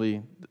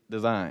originally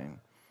designed.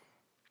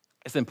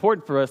 It's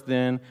important for us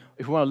then,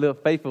 if we want to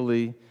live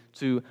faithfully,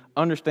 to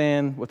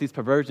understand what these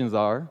perversions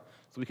are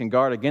so we can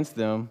guard against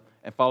them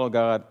and follow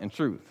God in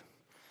truth.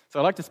 So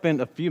I'd like to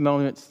spend a few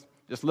moments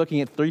just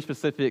looking at 3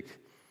 specific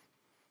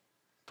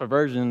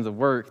perversions of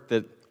work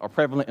that are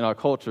prevalent in our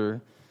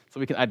culture so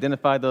we can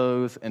identify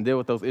those and deal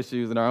with those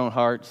issues in our own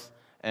hearts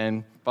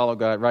and follow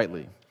God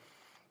rightly.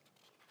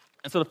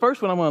 And so the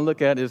first one I want to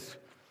look at is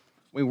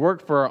we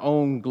work for our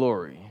own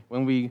glory,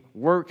 when we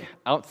work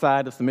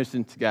outside of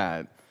submission to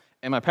God.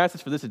 And my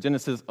passage for this is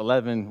Genesis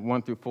 11,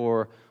 1 through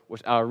 4,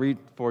 which I'll read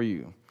for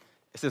you.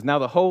 It says, "Now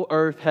the whole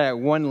earth had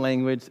one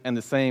language and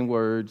the same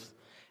words,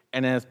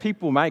 and as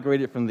people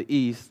migrated from the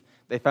east,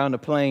 they found a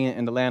plain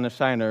in the land of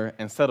Shinar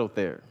and settled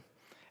there.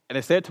 And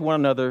they said to one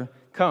another,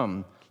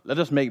 'Come, let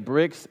us make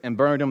bricks and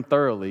burn them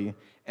thoroughly.'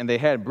 And they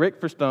had brick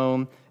for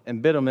stone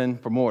and bitumen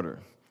for mortar.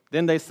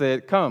 Then they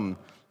said, 'Come,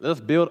 let us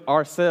build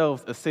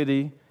ourselves a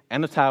city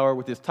and a tower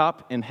with its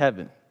top in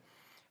heaven.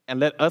 And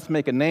let us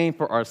make a name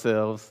for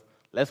ourselves,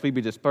 lest we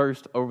be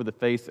dispersed over the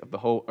face of the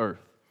whole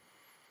earth.'"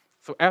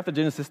 So after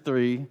Genesis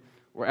 3,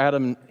 where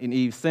Adam and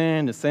Eve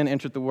sinned, and sin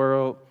entered the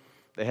world,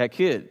 they had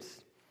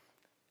kids.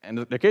 And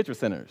their kids were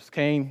sinners.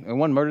 Cain and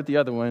one murdered the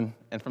other one.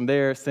 And from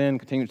there, sin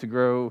continued to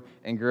grow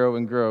and grow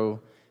and grow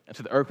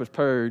until the earth was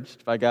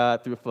purged by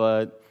God through a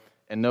flood,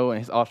 and Noah and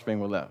his offspring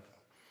were left.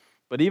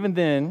 But even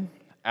then,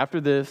 after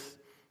this,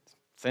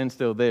 sin's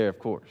still there, of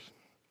course.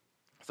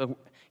 So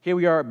here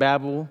we are at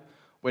Babel,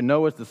 where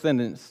Noah's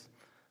descendants,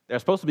 they're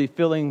supposed to be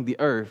filling the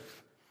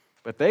earth,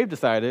 but they've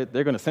decided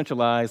they're going to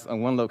centralize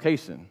on one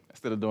location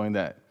instead of doing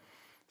that.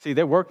 See,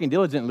 they're working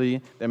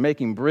diligently, they're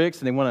making bricks,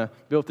 and they want to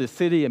build this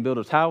city and build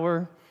a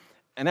tower,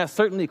 and that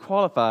certainly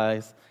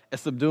qualifies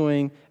as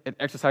subduing and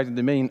exercising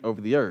dominion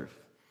over the earth.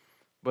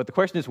 But the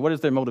question is, what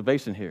is their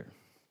motivation here?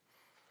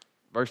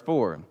 Verse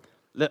 4,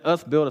 "Let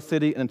us build a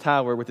city and a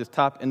tower with its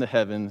top in the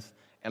heavens,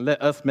 and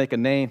let us make a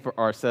name for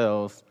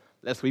ourselves,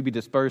 lest we be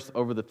dispersed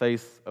over the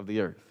face of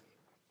the earth."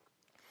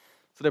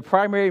 So their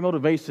primary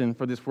motivation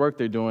for this work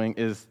they're doing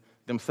is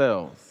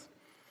themselves.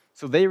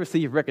 So they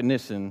receive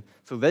recognition,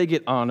 so they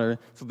get honor,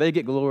 so they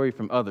get glory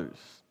from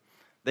others.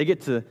 They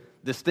get to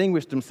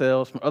distinguish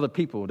themselves from other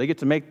people. They get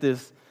to make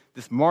this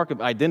mark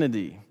of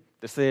identity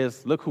that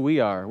says, "Look who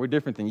we are, we're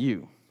different than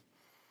you."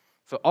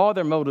 So all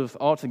their motives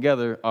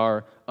altogether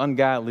are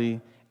ungodly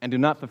and do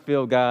not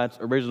fulfill God's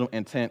original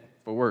intent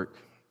for work.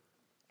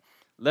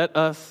 Let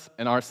us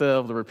and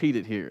ourselves are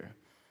repeated here.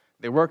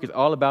 Their work is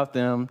all about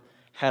them,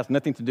 has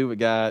nothing to do with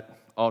God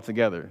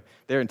altogether.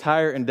 Their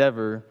entire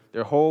endeavor,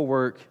 their whole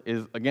work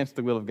is against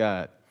the will of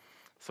God.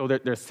 So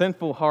their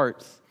sinful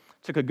hearts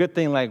took a good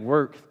thing like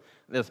work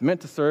that's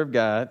meant to serve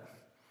God,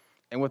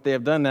 and what they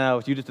have done now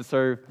is use it to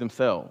serve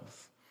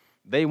themselves.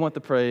 They want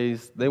the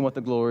praise, they want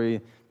the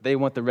glory, they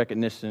want the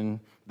recognition,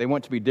 they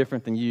want to be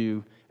different than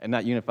you and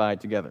not unified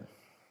together.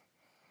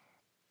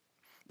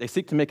 They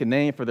seek to make a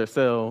name for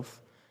themselves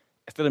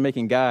instead of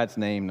making God's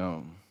name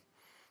known.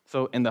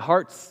 So in the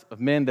hearts of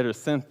men that are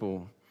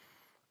sinful,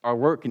 our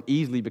work can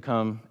easily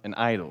become an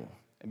idol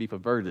and be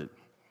perverted.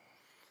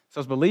 So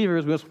as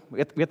believers, we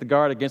have to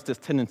guard against this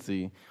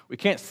tendency. We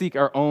can't seek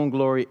our own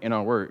glory in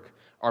our work.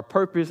 Our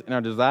purpose and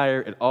our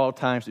desire at all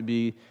times should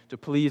be to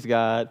please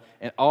God,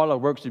 and all our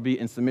work should be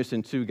in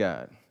submission to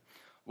God.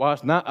 While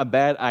it's not a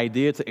bad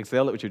idea to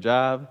excel at your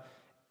job,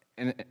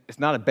 and it's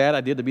not a bad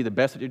idea to be the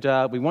best at your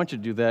job, we want you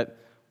to do that.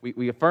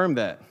 We affirm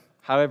that.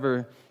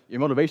 However, your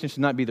motivation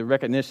should not be the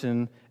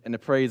recognition and the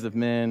praise of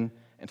men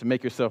and to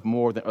make yourself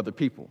more than other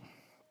people,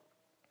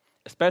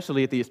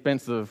 especially at the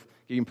expense of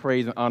giving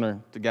praise and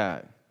honor to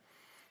God.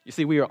 You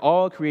see, we are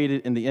all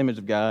created in the image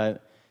of God,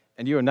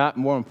 and you are not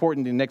more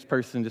important than the next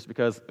person just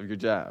because of your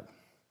job.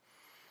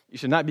 You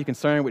should not be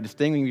concerned with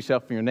distinguishing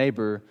yourself from your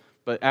neighbor,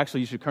 but actually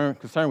you should be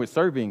concerned with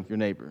serving your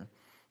neighbor.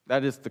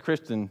 That is the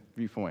Christian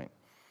viewpoint.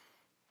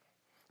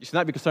 You should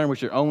not be concerned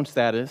with your own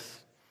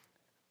status,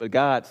 but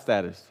God's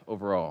status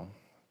overall.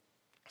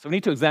 So we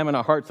need to examine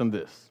our hearts on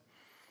this.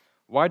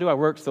 Why do I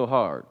work so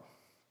hard?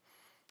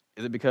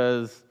 Is it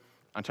because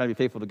I'm trying to be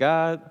faithful to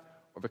God,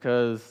 or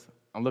because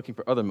I'm looking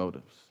for other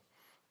motives?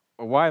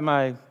 Or why am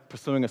I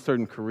pursuing a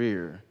certain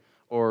career?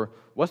 Or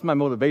what's my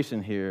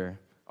motivation here?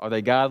 Are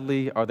they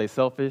godly? Are they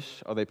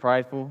selfish? Are they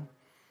prideful?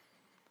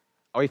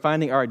 Are we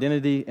finding our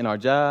identity in our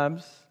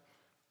jobs?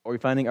 Or are we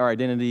finding our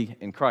identity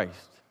in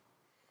Christ?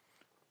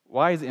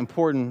 Why is it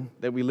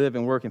important that we live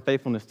and work in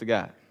faithfulness to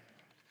God?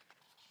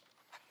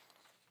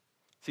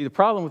 See, the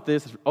problem with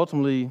this is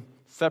ultimately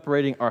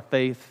separating our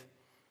faith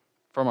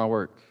from our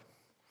work.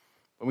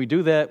 When we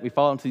do that, we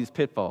fall into these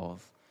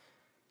pitfalls.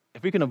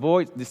 If we can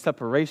avoid this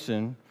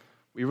separation,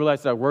 we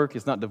realize that our work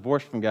is not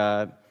divorced from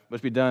God, but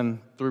it's be done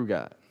through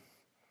God.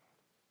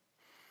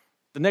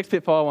 The next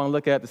pitfall I want to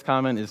look at this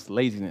comment is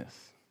laziness.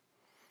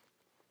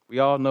 We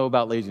all know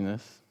about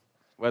laziness.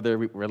 Whether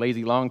we're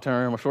lazy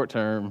long-term or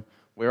short-term,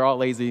 we're all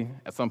lazy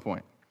at some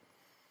point.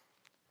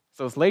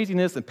 So it's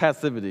laziness and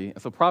passivity.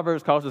 And so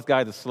Proverbs calls this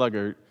guy the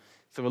sluggard.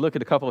 So we'll look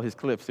at a couple of his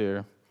clips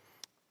here.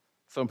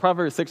 So in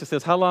Proverbs 6, it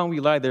says, "How long will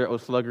you lie there, O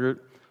sluggard?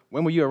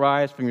 When will you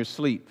arise from your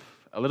sleep?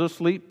 A little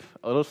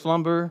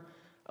slumber,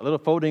 a little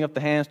folding of the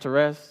hands to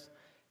rest,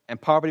 and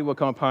poverty will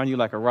come upon you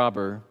like a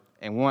robber,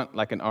 and want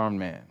like an armed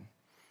man."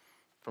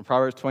 From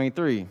Proverbs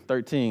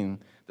 23:13,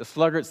 "The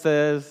sluggard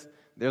says,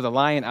 there's a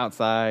lion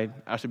outside,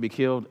 I should be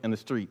killed in the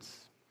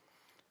streets."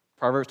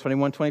 Proverbs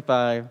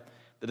 21:25,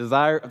 "The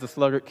desire of the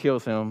sluggard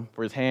kills him,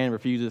 for his hand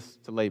refuses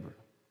to labor."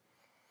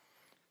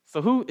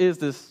 So who is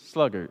this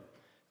sluggard?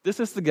 This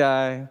is the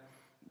guy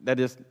that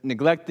is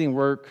neglecting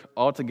work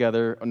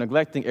altogether or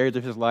neglecting areas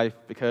of his life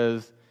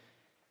because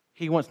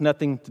he wants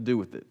nothing to do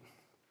with it.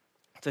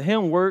 To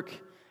him, work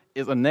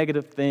is a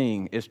negative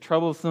thing. It's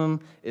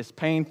troublesome, it's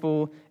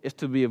painful, it's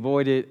to be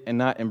avoided and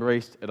not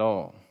embraced at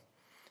all.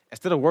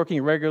 Instead of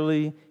working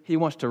regularly, he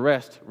wants to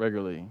rest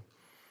regularly.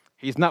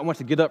 He's not wants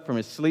to get up from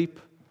his sleep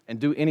and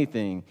do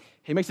anything.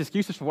 He makes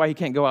excuses for why he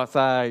can't go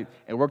outside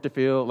and work the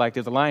field like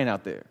there's a lion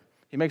out there.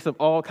 He makes up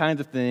all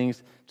kinds of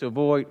things to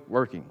avoid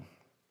working.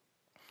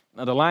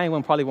 Now, the lion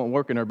one probably won't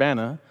work in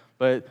Urbana,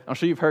 but I'm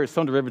sure you've heard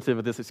some derivative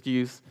of this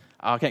excuse.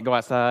 I can't go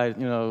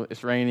outside,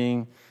 it's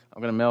raining,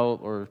 I'm going to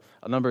melt, or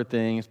a number of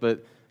things.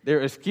 But there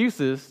are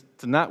excuses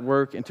to not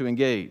work and to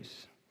engage.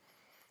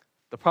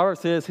 The proverb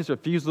says his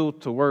refusal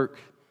to work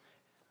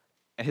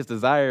and his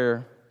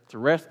desire to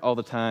rest all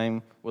the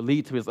time will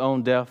lead to his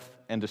own death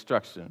and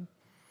destruction.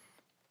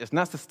 It's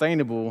not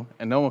sustainable,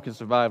 and no one can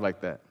survive like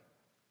that.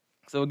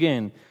 So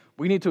again,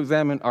 we need to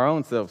examine our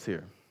own selves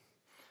here.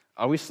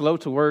 Are we slow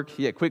to work,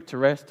 yet quick to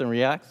rest and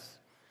relax?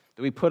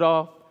 Do we put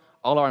off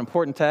all our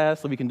important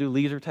tasks so we can do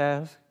leisure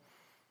tasks?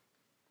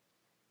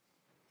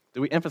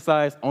 Do we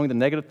emphasize only the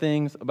negative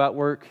things about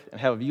work and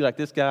have a view like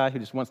this guy who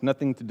just wants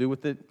nothing to do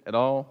with it at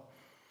all?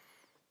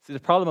 See, the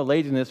problem of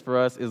laziness for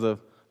us is a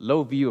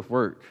low view of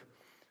work.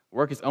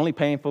 Work is only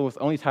painful, it's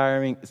only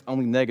tiring, it's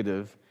only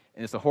negative,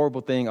 and it's a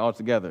horrible thing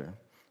altogether.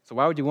 So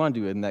why would you want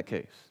to do it in that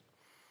case?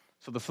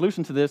 So the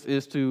solution to this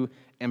is to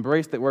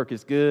embrace that work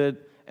is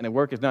good and that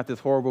work is not this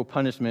horrible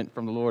punishment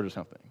from the Lord or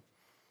something.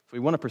 So we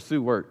want to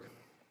pursue work.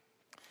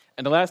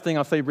 And the last thing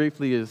I'll say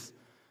briefly is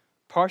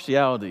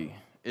partiality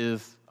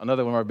is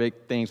another one of our big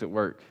things at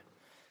work.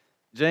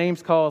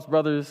 James calls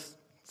brothers,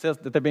 says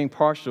that they're being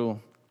partial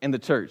in the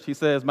church. He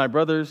says, "My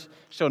brothers,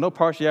 show no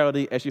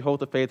partiality as you hold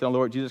the faith in our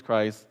Lord Jesus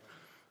Christ,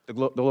 the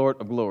Lord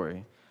of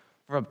glory.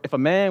 For if a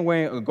man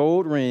wearing a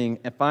gold ring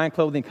and fine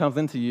clothing comes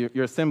into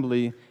your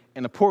assembly,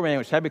 and a poor man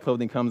with shabby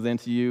clothing comes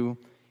into you,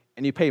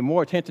 and you pay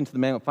more attention to the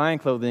man with fine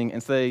clothing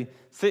and say,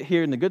 'Sit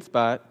here in the good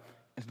spot,'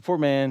 and to the poor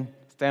man,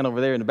 'Stand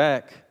over there in the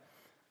back,'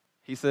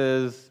 he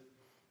says,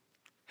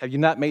 'Have you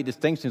not made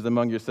distinctions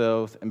among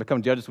yourselves and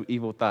become judges with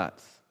evil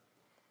thoughts?'"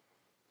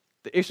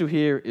 The issue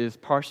here is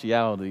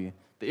partiality.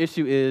 The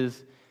issue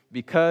is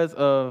because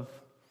of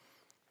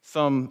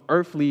some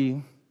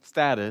earthly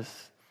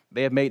status,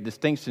 they have made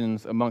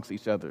distinctions amongst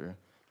each other.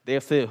 They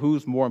have said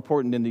who's more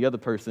important than the other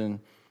person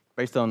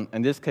based on,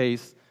 in this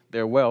case,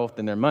 their wealth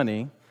and their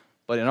money,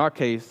 but in our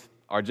case,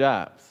 our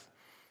jobs.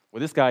 Well,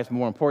 this guy's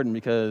more important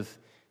because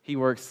he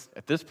works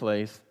at this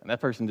place, and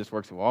that person just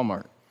works at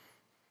Walmart.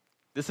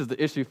 This is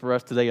the issue for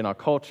us today in our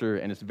culture,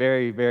 and it's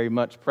very, very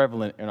much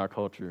prevalent in our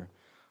culture.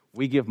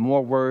 We give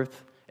more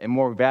worth and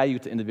more value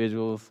to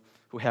individuals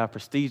who have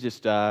prestigious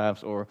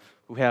jobs or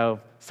who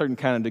have certain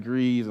kind of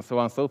degrees and so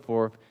on and so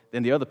forth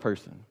than the other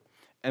person.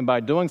 And by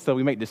doing so,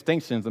 we make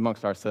distinctions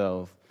amongst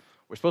ourselves.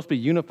 We're supposed to be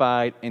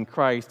unified in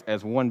Christ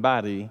as one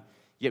body,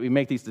 yet we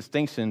make these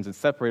distinctions and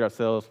separate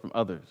ourselves from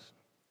others.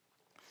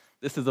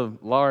 This is a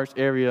large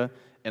area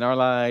in our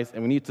lives,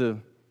 and we need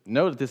to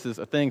know that this is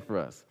a thing for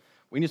us.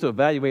 We need to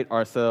evaluate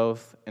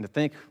ourselves and to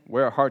think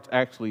where our hearts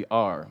actually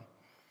are.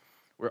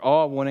 We're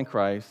all one in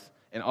Christ,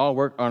 and all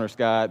work honors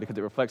God because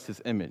it reflects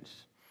His image.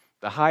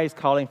 The highest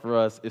calling for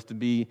us is to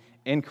be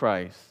in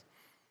Christ,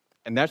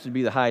 and that should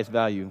be the highest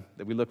value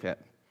that we look at.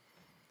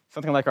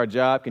 Something like our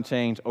job can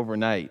change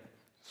overnight,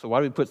 so why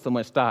do we put so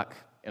much stock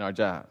in our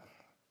job?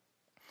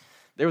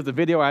 There was a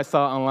video I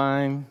saw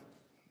online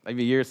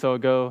maybe a year or so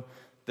ago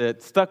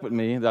that stuck with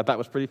me that I thought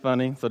was pretty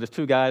funny. So there's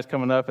two guys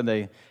coming up, and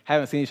they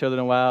haven't seen each other in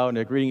a while, and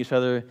they're greeting each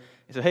other.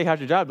 He said, "Hey, how's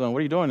your job doing? What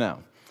are you doing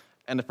now?"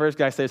 And the first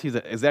guy says he's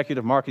an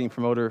executive marketing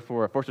promoter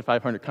for a Fortune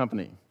 500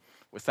 company,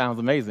 which sounds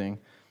amazing.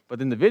 But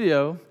in the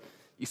video,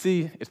 you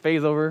see it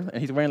fades over,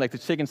 and he's wearing like the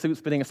chicken suit,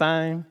 spitting a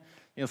sign.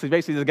 So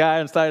basically this guy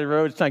on the side of the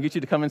road is trying to get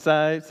you to come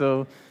inside.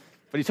 But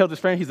he tells his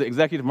friend he's an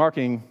executive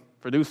marketing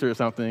producer or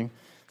something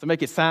to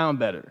make it sound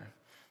better.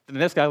 Then the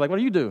next guy's like, "What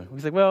do you do?"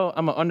 He's like, "Well,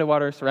 I'm an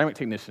underwater ceramic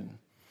technician."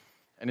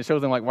 And it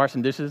shows him like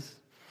washing dishes.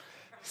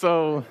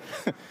 So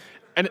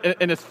And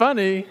it's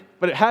funny,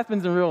 but it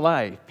happens in real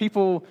life.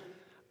 People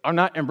are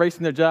not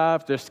embracing their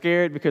jobs. They're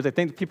scared because they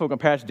think people are going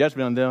to pass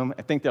judgment on them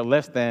and think they're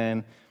less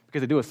than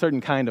because they do a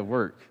certain kind of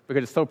work,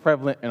 because it's so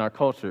prevalent in our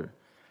culture.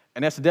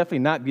 And that's definitely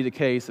not be the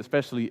case,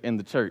 especially in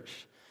the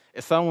church.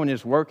 If someone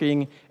is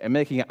working and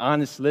making an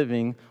honest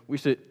living, we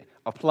should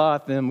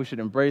applaud them. We should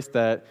embrace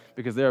that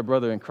because they're a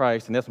brother in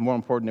Christ, and that's more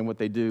important than what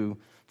they do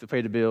to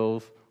pay the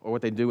bills or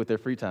what they do with their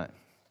free time.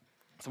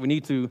 So we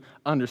need to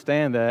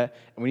understand that,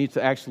 and we need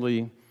to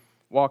actually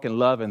walk in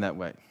love in that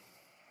way.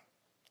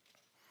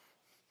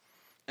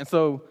 And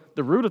so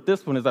the root of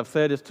this one, as I've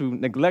said, is to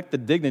neglect the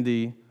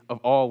dignity of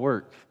all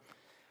work.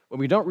 When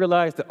we don't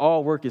realize that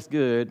all work is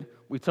good,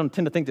 we tend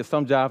to think that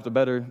some jobs are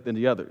better than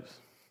the others.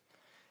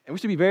 And we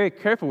should be very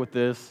careful with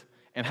this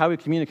and how we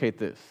communicate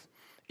this.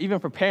 Even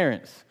for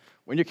parents,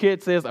 when your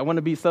kid says, I want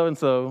to be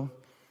so-and-so,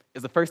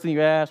 is the first thing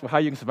you ask, well, how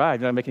you can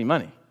survive? You're not making any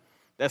money.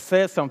 That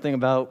says something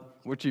about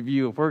what your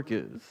view of work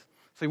is.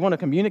 So we want to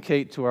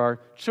communicate to our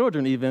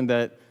children even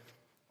that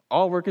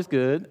all work is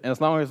good, and as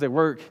long as their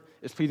work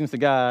is pleasing to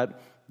God,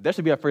 that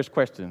should be our first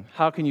question.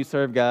 How can you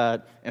serve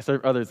God and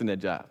serve others in that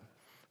job?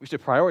 We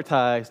should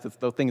prioritize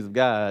those things of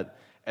God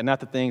and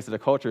not the things that the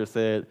culture has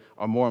said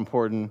are more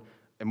important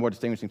and more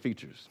distinguishing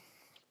features.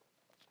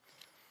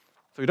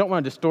 So we don't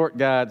want to distort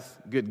God's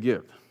good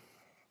gift.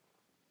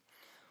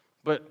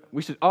 But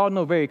we should all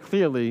know very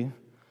clearly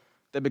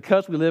that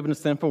because we live in a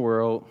sinful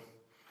world,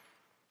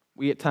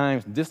 we at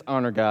times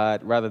dishonor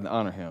God rather than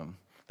honor him.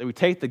 That we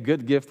take the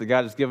good gifts that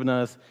God has given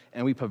us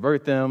and we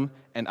pervert them,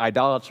 and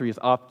idolatry is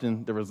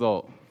often the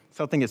result.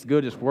 Something as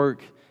good as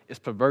work is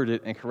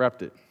perverted and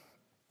corrupted.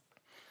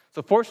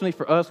 So fortunately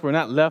for us, we're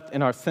not left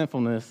in our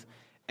sinfulness,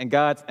 and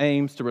God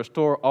aims to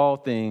restore all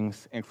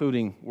things,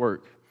 including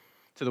work,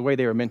 to the way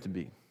they were meant to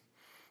be.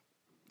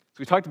 So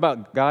we talked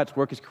about God's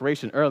work as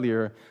creation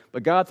earlier,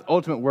 but God's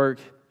ultimate work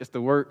is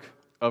the work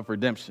of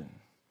redemption.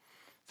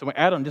 So when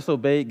Adam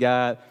disobeyed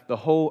God, the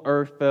whole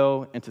earth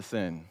fell into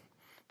sin.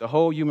 The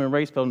whole human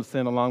race fell into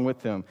sin along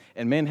with him,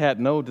 and men had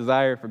no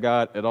desire for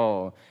God at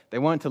all. They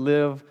wanted to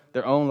live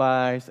their own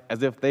lives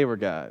as if they were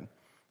God.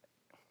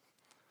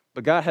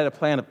 But God had a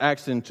plan of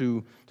action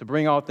to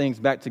bring all things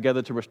back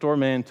together, to restore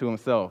man to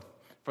himself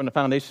from the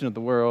foundation of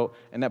the world,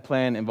 and that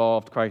plan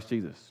involved Christ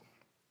Jesus.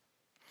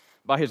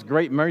 By his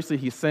great mercy,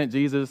 he sent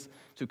Jesus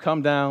to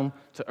come down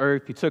to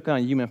earth. He took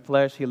on human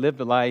flesh. He lived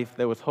a life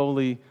that was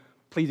wholly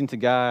pleasing to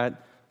God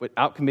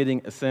without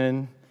committing a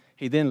sin.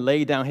 He then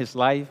laid down his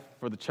life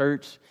for the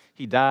church.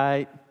 He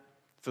died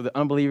so that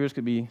unbelievers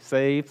could be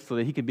saved, so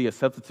that he could be a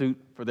substitute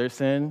for their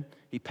sin.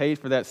 He paid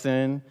for that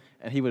sin,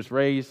 and he was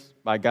raised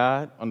by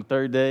God on the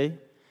third day,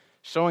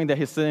 showing that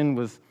his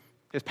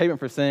payment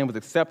for sin was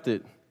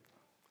accepted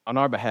on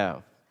our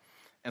behalf.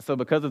 And so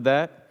because of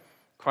that,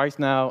 Christ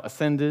now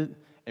ascended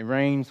and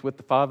reigns with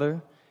the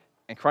Father,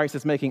 and Christ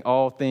is making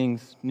all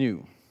things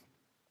new.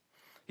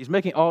 He's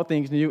making all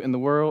things new in the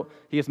world.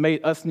 He has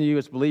made us new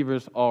as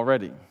believers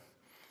already.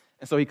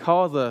 And so he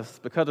calls us,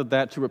 because of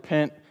that, to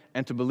repent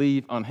and to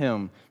believe on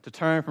him, to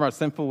turn from our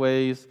sinful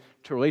ways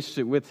to a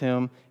relationship with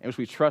him in which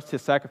we trust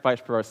his sacrifice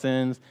for our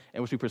sins,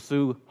 in which we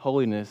pursue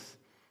holiness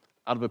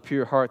out of a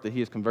pure heart that he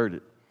has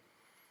converted.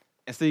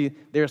 And see,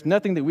 there's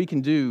nothing that we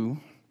can do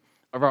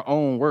of our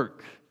own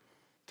work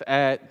to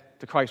add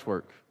to Christ's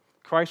work.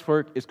 Christ's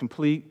work is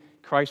complete.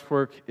 Christ's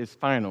work is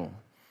final.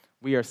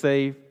 We are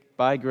saved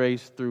by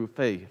grace through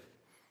faith,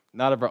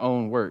 not of our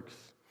own works.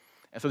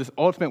 And so this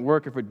ultimate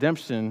work of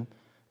redemption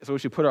is what we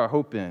should put our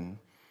hope in.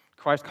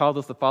 Christ calls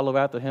us to follow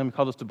after him. He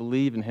calls us to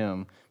believe in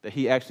him, that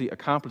he actually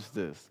accomplished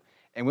this.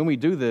 And when we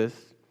do this,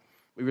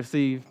 we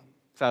receive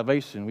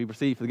salvation. We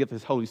receive the gift of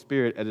his Holy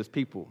Spirit as his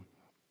people.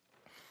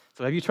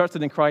 So have you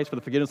trusted in Christ for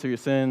the forgiveness of your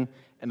sin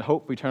and the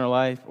hope for eternal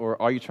life,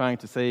 or are you trying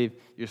to save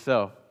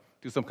yourself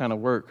through some kind of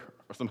work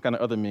or some kind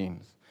of other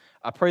means?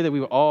 I pray that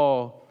we will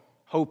all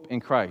hope in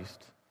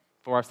Christ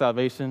for our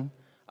salvation.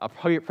 I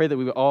pray that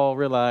we will all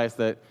realize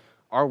that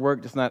our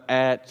work does not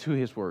add to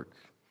his work.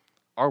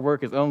 Our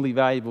work is only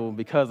valuable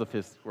because of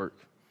his work.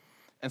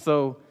 And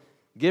so,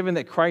 given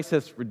that Christ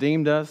has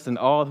redeemed us and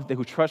all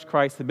who trust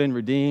Christ have been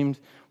redeemed,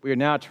 we are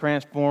now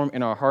transformed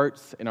in our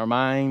hearts, in our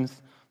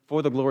minds,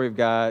 for the glory of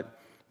God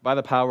by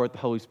the power of the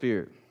Holy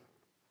Spirit.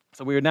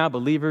 So we are now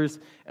believers,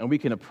 and we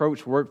can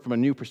approach work from a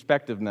new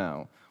perspective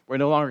now. We're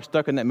no longer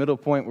stuck in that middle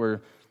point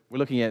where we're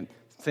looking at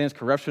sin's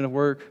corruption of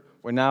work.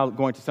 We're now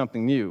going to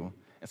something new.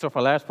 And so for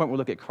our last point, we'll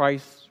look at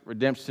Christ's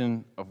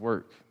redemption of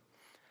work.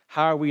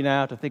 How are we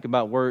now to think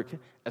about work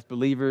as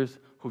believers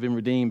who've been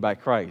redeemed by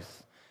Christ?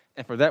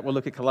 And for that, we'll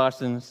look at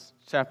Colossians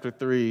chapter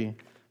 3,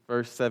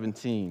 verse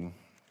 17.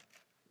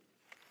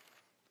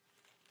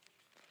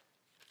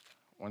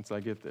 Once I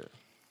get there.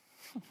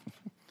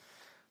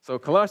 So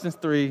Colossians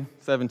 3,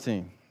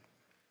 17.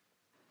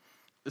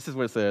 This is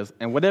what it says.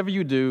 And whatever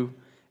you do,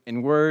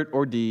 in word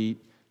or deed,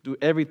 do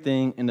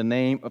everything in the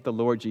name of the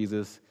Lord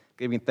Jesus,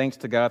 giving thanks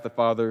to God the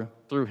Father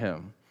through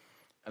him.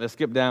 And let's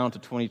skip down to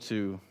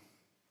 22.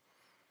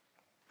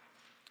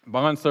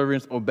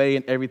 Bondservants, obey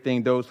in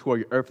everything those who are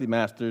your earthly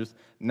masters,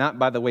 not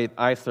by the way of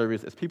eye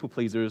service as people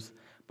pleasers,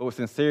 but with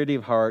sincerity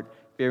of heart,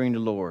 fearing the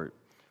Lord.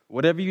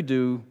 Whatever you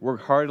do, work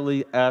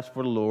heartily as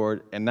for the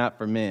Lord and not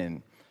for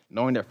men,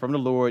 knowing that from the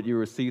Lord you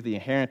receive the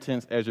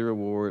inheritance as your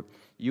reward.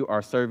 You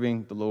are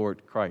serving the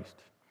Lord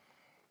Christ.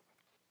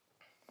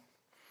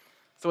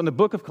 So in the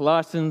book of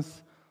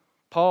Colossians,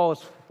 Paul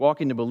is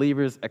walking the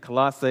believers at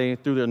Colossae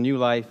through their new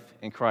life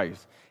in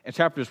Christ. In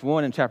chapters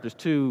 1 and chapters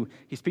 2,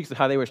 he speaks of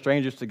how they were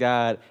strangers to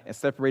God and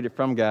separated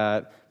from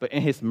God, but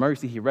in his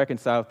mercy, he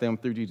reconciled them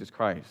through Jesus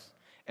Christ.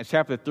 In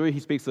chapter 3, he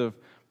speaks of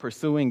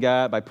pursuing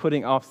God by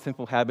putting off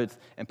sinful habits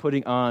and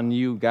putting on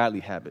new godly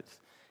habits.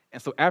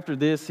 And so after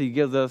this, he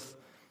gives us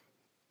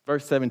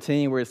verse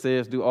 17, where it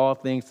says, do all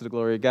things to the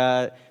glory of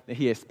God. Then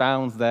he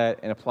expounds that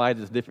and applies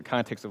it to different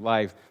contexts of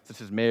life,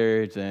 such as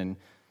marriage and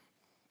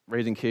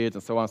raising kids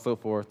and so on and so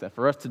forth. That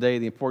for us today,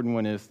 the important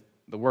one is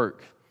the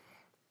work.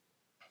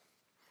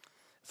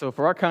 So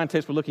for our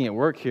context, we're looking at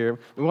work here.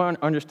 We want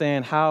to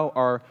understand how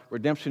our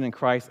redemption in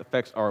Christ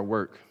affects our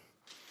work.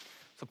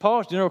 So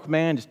Paul's general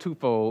command is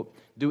twofold.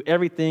 Do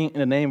everything in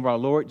the name of our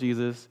Lord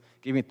Jesus,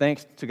 giving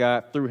thanks to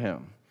God through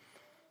him.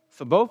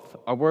 So both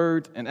our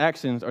words and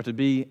actions are to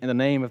be in the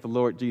name of the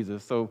Lord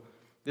Jesus. So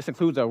this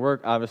includes our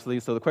work,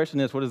 obviously. So the question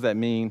is, what does that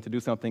mean to do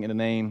something in the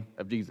name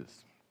of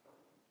Jesus?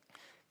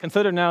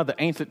 Consider now the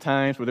ancient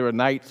times where there were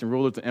knights and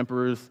rulers and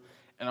emperors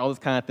and all those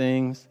kind of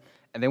things,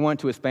 and they wanted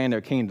to expand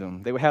their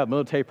kingdom. They would have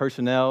military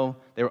personnel.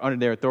 They were under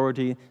their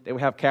authority. They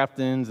would have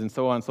captains and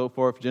so on and so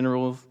forth,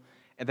 generals.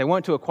 And they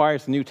wanted to acquire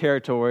some new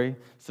territory,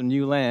 some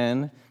new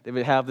land. They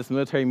would have this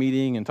military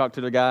meeting and talk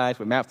to their guys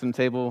with maps on the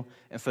table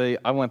and say,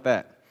 I want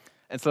that.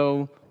 And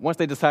so once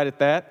they decided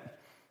that,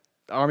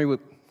 the army would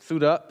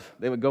suit up.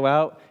 They would go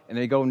out, and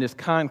they'd go on this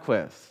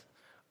conquest,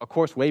 of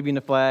course, waving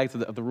the flags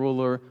of the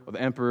ruler or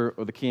the emperor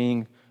or the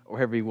king or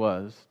whoever he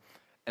was.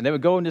 And they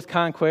would go in this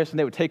conquest, and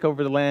they would take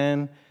over the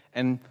land.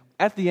 And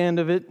at the end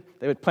of it,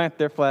 they would plant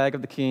their flag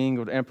of the king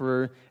or the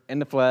emperor in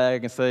the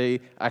flag and say,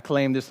 I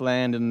claim this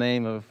land in the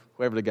name of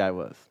whoever the guy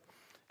was.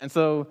 And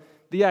so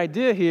the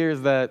idea here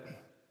is that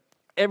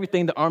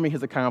everything the army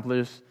has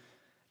accomplished,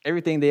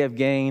 everything they have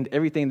gained,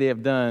 everything they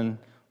have done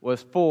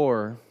was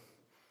for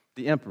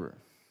the emperor.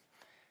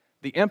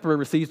 The emperor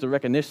receives the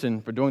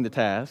recognition for doing the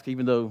task,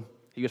 even though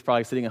he was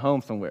probably sitting at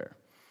home somewhere.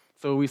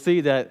 So we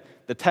see that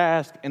the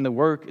task and the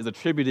work is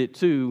attributed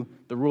to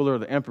the ruler or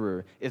the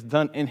emperor. It's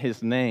done in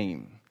his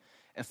name.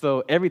 And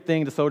so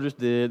everything the soldiers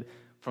did,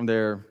 from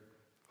their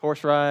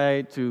horse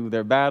ride to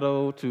their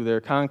battle to their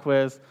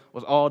conquest,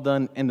 was all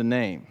done in the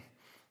name.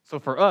 So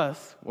for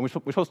us, when we're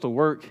supposed to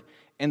work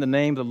in the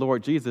name of the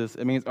Lord Jesus,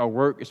 it means our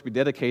work is to be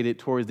dedicated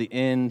towards the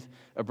end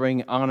of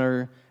bringing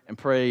honor and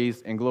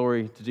praise and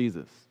glory to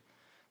Jesus.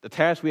 The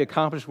tasks we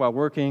accomplish while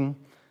working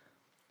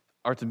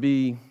are to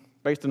be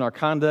based on our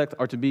conduct,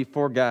 are to be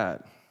for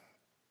God.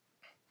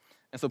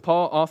 And so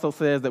Paul also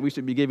says that we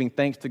should be giving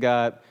thanks to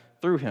God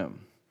through him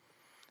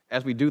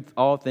as we do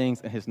all things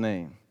in his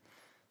name.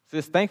 So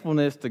this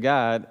thankfulness to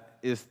God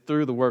is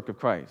through the work of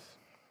Christ.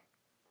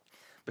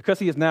 Because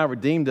he has now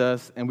redeemed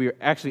us and we are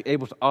actually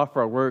able to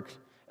offer our work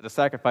as a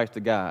sacrifice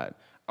to God.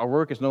 Our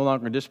work is no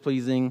longer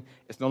displeasing,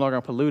 it's no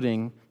longer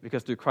polluting,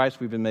 because through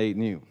Christ we've been made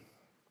new.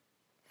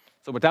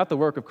 So without the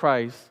work of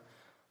Christ,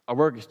 our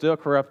work is still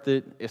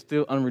corrupted, it's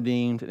still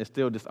unredeemed, and it's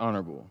still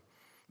dishonorable.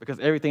 Because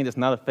everything that's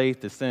not of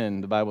faith is sin,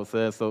 the Bible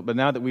says. But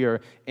now that we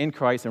are in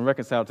Christ and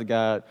reconciled to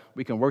God,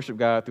 we can worship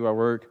God through our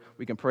work,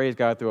 we can praise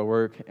God through our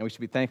work, and we should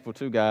be thankful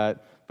to God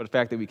for the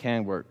fact that we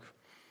can work.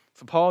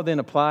 So Paul then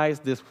applies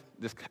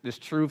this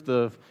truth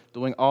of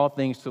doing all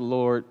things to the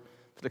Lord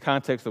to the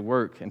context of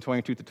work in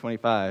 22 to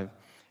 25.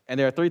 And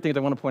there are three things I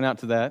want to point out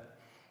to that,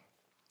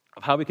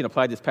 of how we can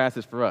apply this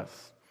passage for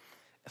us.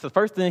 So the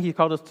first thing he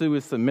called us to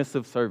is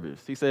submissive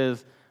service. He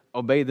says,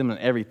 obey them in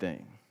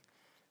everything.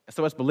 And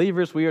so as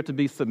believers, we are to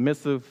be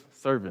submissive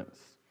servants.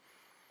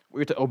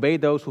 We are to obey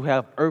those who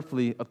have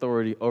earthly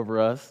authority over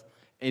us.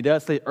 And he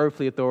does say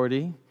earthly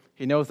authority.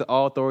 He knows that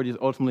all authority is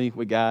ultimately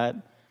with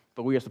God,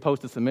 but we are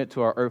supposed to submit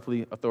to our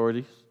earthly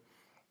authorities.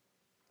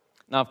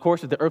 Now, of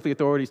course, if the earthly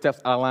authority steps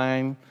out of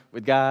line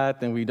with God,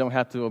 then we don't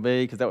have to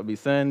obey because that would be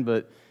sin.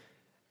 But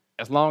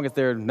as long as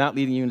they're not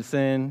leading you into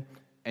sin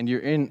and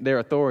you're in their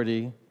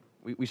authority,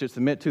 we should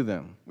submit to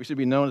them. We should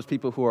be known as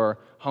people who are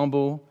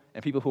humble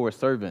and people who are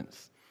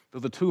servants.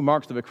 Those are two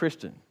marks of a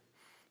Christian,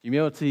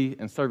 humility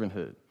and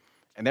servanthood.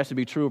 And that should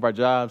be true of our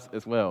jobs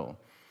as well.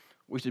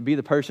 We should be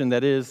the person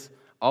that is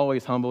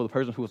always humble, the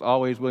person who is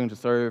always willing to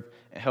serve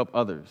and help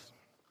others.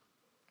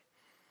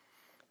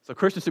 So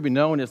Christians should be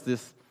known as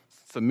this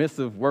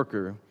submissive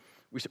worker.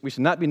 We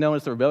should not be known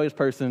as a rebellious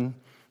person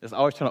that's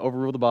always trying to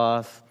overrule the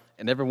boss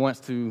and never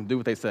wants to do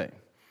what they say.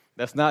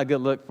 That's not a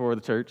good look for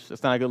the church.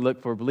 That's not a good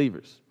look for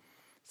believers.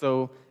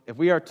 So if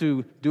we are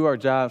to do our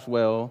jobs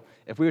well,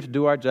 if we are to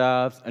do our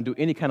jobs and do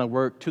any kind of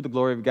work to the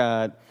glory of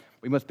God,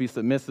 we must be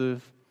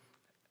submissive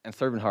and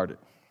servant-hearted.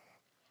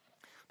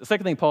 The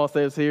second thing Paul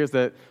says here is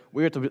that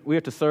we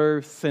are to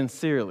serve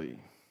sincerely.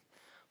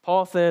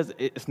 Paul says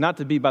it's not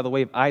to be by the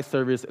way of eye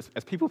service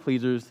as people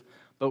pleasers,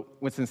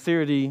 but with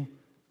sincerity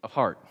of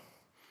heart.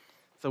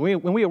 So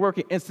when we are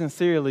working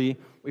insincerely,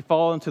 we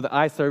fall into the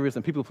eye service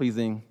and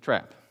people-pleasing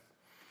trap.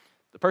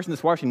 The person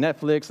that's watching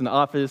Netflix in the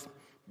office,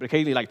 but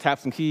occasionally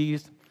taps some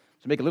keys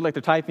to make it look like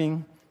they're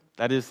typing,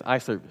 that is eye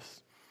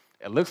service.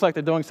 It looks like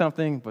they're doing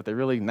something, but they're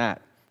really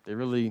not. They're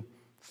really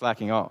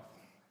slacking off.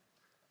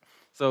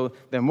 So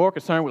they're more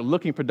concerned with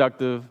looking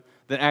productive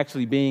than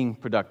actually being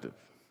productive.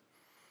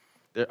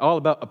 They're all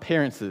about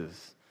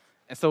appearances.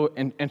 And so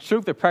in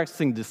truth, they're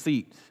practicing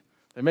deceit.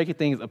 They're making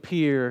things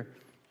appear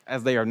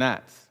as they are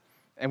not.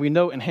 And we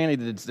know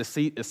inherently that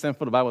deceit is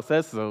sinful. The Bible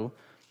says so.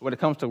 But when it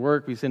comes to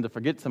work, we tend to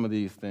forget some of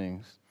these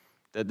things,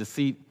 that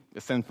deceit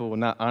is sinful and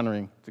not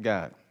honoring to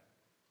God.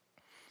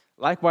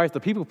 Likewise,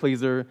 the people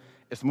pleaser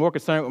is more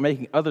concerned with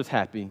making others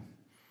happy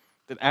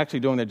than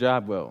actually doing their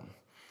job well.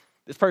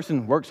 This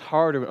person works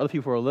harder when other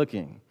people are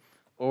looking.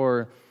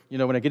 Or,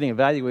 when they're getting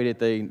evaluated,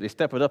 they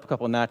step it up a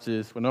couple of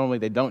notches when normally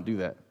they don't do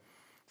that.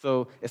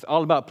 So it's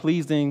all about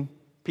pleasing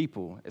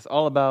people. It's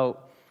all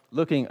about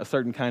looking a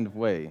certain kind of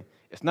way.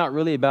 It's not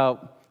really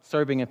about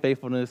serving in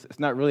faithfulness. It's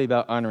not really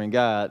about honoring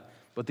God.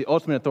 But the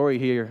ultimate authority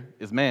here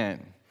is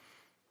man.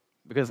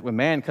 Because when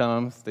man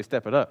comes, they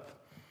step it up.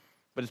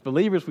 But as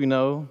believers, we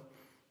know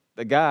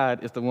that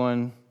God is the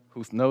one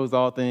who knows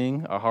all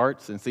things, our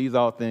hearts, and sees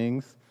all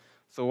things.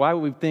 So why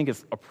would we think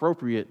it's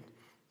appropriate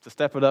to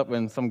step it up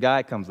when some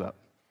guy comes up?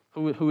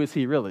 Who is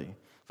he really?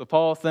 So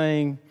Paul's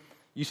saying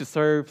you should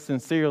serve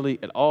sincerely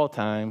at all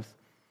times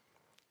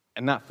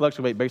and not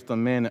fluctuate based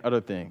on men and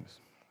other things.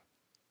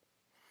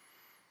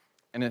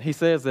 And then he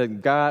says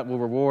that God will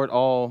reward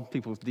all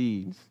people's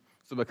deeds.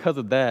 So because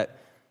of that,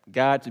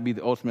 God should be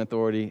the ultimate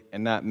authority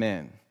and not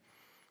men.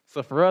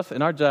 So for us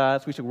in our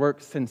jobs, we should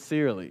work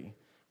sincerely.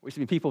 We should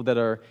be people that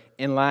are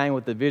in line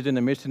with the vision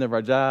and mission of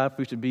our job.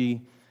 We should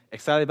be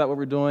excited about what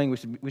we're doing.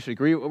 We should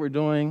agree with what we're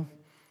doing.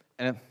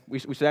 And we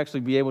should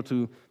actually be able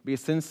to be a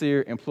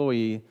sincere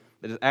employee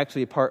that is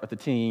actually a part of the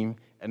team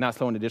and not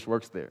someone that just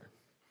works there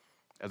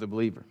as a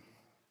believer.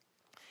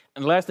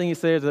 And the last thing he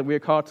says is that we are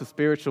called to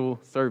spiritual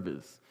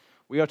service.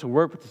 We are to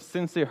work with a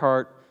sincere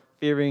heart,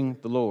 fearing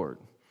the Lord.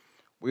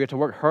 We are to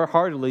work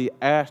heartily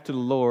as to the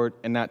Lord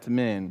and not to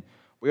men.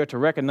 We are to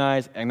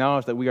recognize and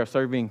acknowledge that we are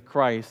serving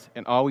Christ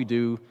in all we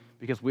do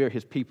because we are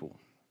his people.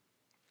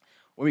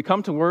 When we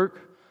come to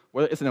work,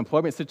 whether it's an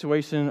employment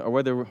situation or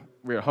whether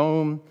we're at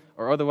home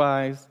or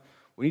otherwise,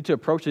 we need to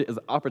approach it as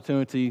an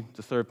opportunity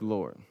to serve the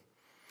Lord.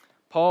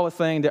 Paul is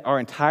saying that our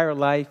entire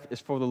life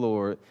is for the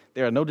Lord.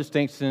 There are no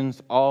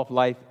distinctions. All of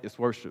life is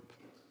worship.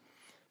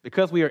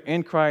 Because we are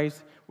in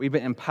Christ, we've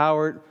been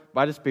empowered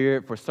by the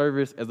Spirit for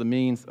service as a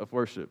means of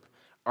worship.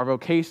 Our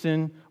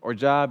vocation or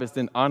job is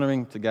then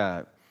honoring to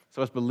God.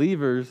 So as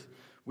believers,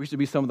 we should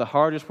be some of the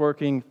hardest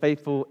working,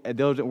 faithful, and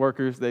diligent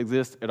workers that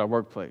exist at our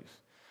workplace.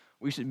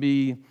 We should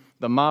be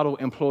the model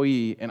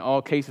employee in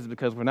all cases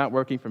because we're not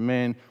working for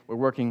men, we're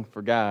working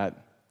for God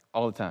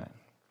all the time.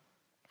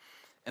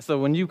 And so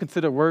when you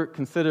consider work,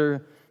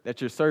 consider that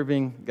you're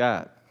serving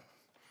God.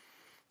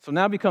 So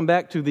now we come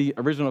back to the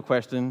original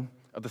question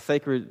of the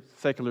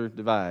sacred-secular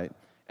divide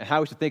and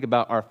how we should think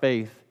about our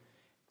faith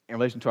in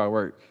relation to our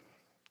work.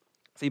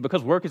 See,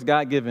 because work is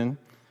God-given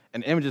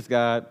and images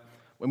God,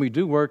 when we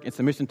do work in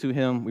submission to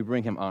him, we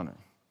bring him honor.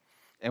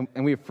 And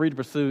we are free to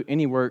pursue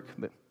any work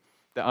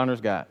that honors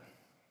God.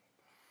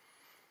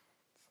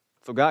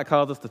 So God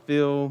calls us to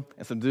fill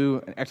and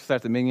subdue and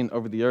exercise dominion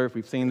over the earth.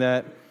 We've seen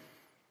that.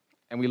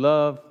 And we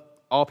love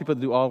all people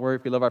that do all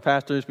work. We love our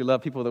pastors. We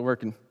love people that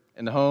work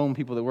in the home,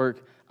 people that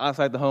work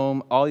outside the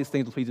home. All these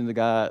things are pleasing to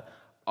God.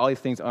 All these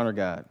things honor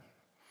God.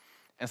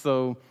 And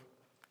so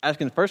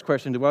asking the first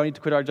question, do we all need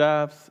to quit our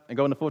jobs and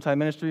go into full-time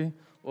ministry?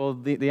 Well,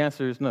 the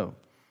answer is no.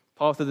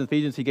 Paul says in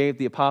Ephesians, he gave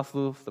the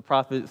apostles, the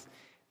prophets,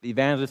 the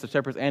evangelists, the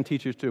shepherds, and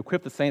teachers to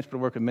equip the saints for the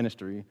work of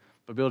ministry,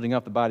 for building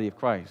up the body of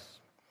Christ.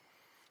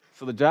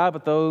 So the job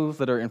of those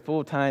that are in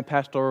full-time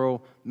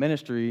pastoral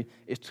ministry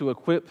is to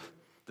equip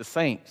the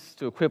saints,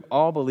 to equip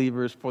all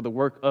believers for the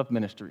work of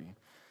ministry.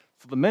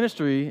 So the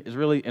ministry is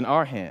really in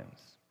our hands.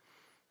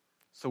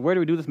 So where do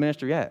we do this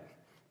ministry at?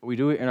 Well, we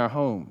do it in our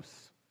homes,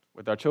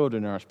 with our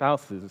children and our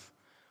spouses.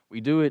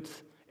 We do it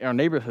in our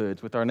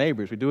neighborhoods, with our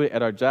neighbors. We do it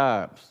at our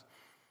jobs,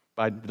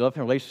 by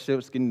developing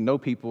relationships, getting to know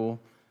people,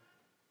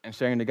 and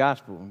sharing the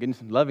gospel,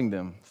 loving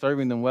them,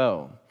 serving them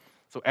well.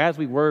 So as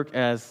we work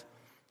as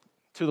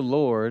to the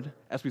Lord,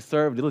 as we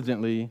serve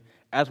diligently,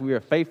 as we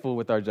are faithful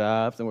with our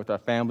jobs and with our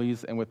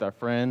families and with our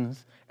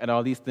friends and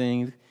all these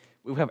things,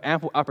 we will have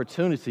ample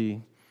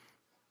opportunity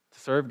to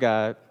serve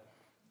God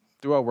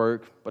through our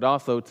work, but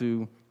also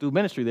to do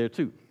ministry there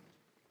too.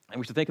 And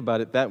we should think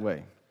about it that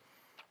way.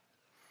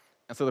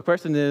 And so the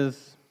question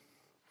is,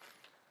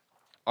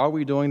 are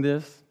we doing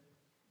this?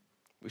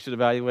 We should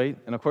evaluate,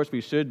 and of course we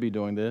should be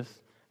doing this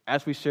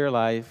as we share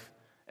life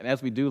and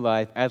as we do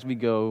life, as we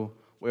go,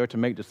 we are to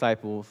make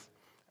disciples,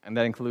 and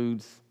that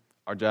includes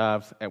our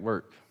jobs at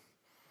work.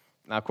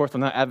 Now, of course, I'm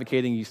not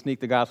advocating you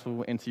sneak the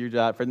gospel into your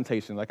job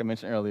presentation, like I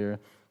mentioned earlier,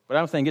 but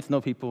I'm saying get to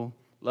know people,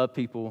 love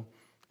people,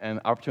 and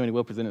opportunity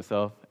will present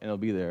itself, and it'll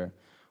be there.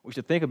 We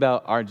should think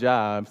about our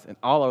jobs and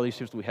all our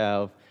relationships we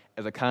have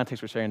as a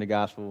context for sharing the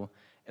gospel,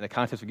 in the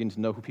context of getting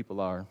to know who people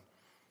are.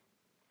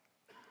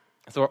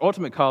 So our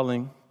ultimate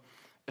calling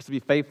is to be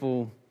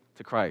faithful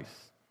to Christ.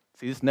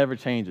 See, this never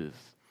changes.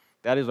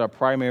 That is our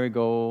primary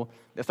goal.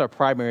 That's our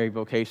primary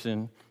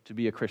vocation, to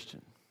be a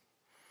Christian.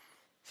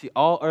 See,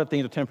 all other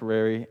things are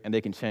temporary, and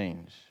they can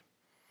change.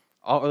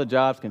 All other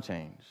jobs can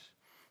change.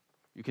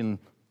 You can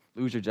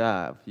lose your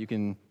job. You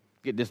can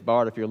get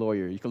disbarred if you're a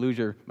lawyer. You can lose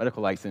your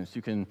medical license.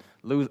 You can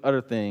lose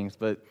other things,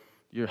 but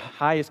your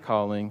highest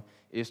calling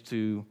is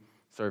to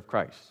serve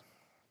Christ.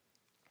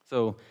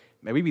 So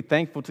may we be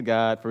thankful to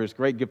God for his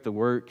great gift of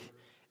work,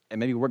 and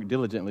maybe work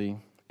diligently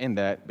in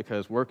that,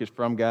 because work is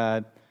from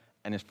God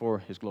and it's for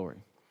his glory.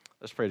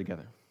 Let's pray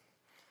together.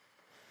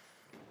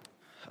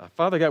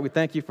 Father God, we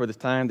thank you for this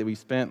time that we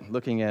spent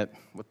looking at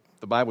what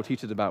the Bible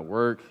teaches about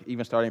work,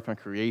 even starting from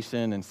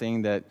creation and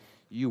seeing that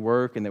you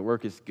work and that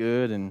work is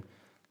good, and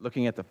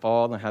looking at the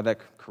fall and how that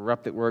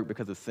corrupted work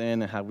because of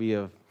sin and how we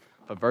have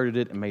perverted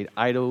it and made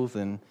idols,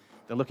 and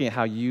then looking at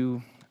how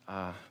you,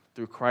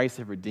 through Christ,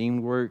 have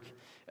redeemed work,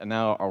 and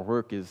now our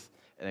work is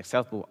an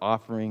acceptable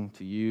offering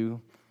to you,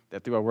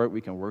 that through our work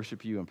we can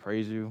worship you and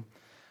praise you.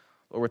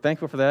 Lord, we're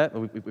thankful for that.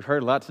 We've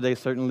heard a lot today,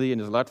 certainly,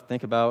 and there's a lot to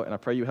think about, and I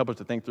pray you help us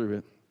to think through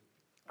it.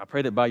 I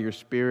pray that by your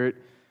Spirit,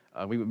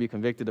 we would be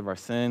convicted of our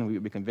sin, we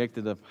would be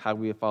convicted of how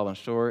we have fallen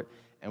short,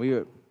 and we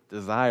would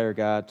desire,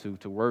 God,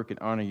 to work and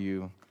honor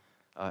you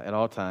at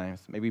all times.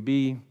 May we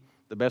be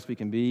the best we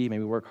can be, may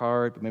we work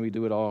hard, but may we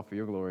do it all for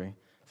your glory.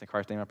 It's in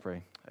Christ's name I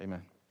pray.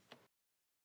 Amen.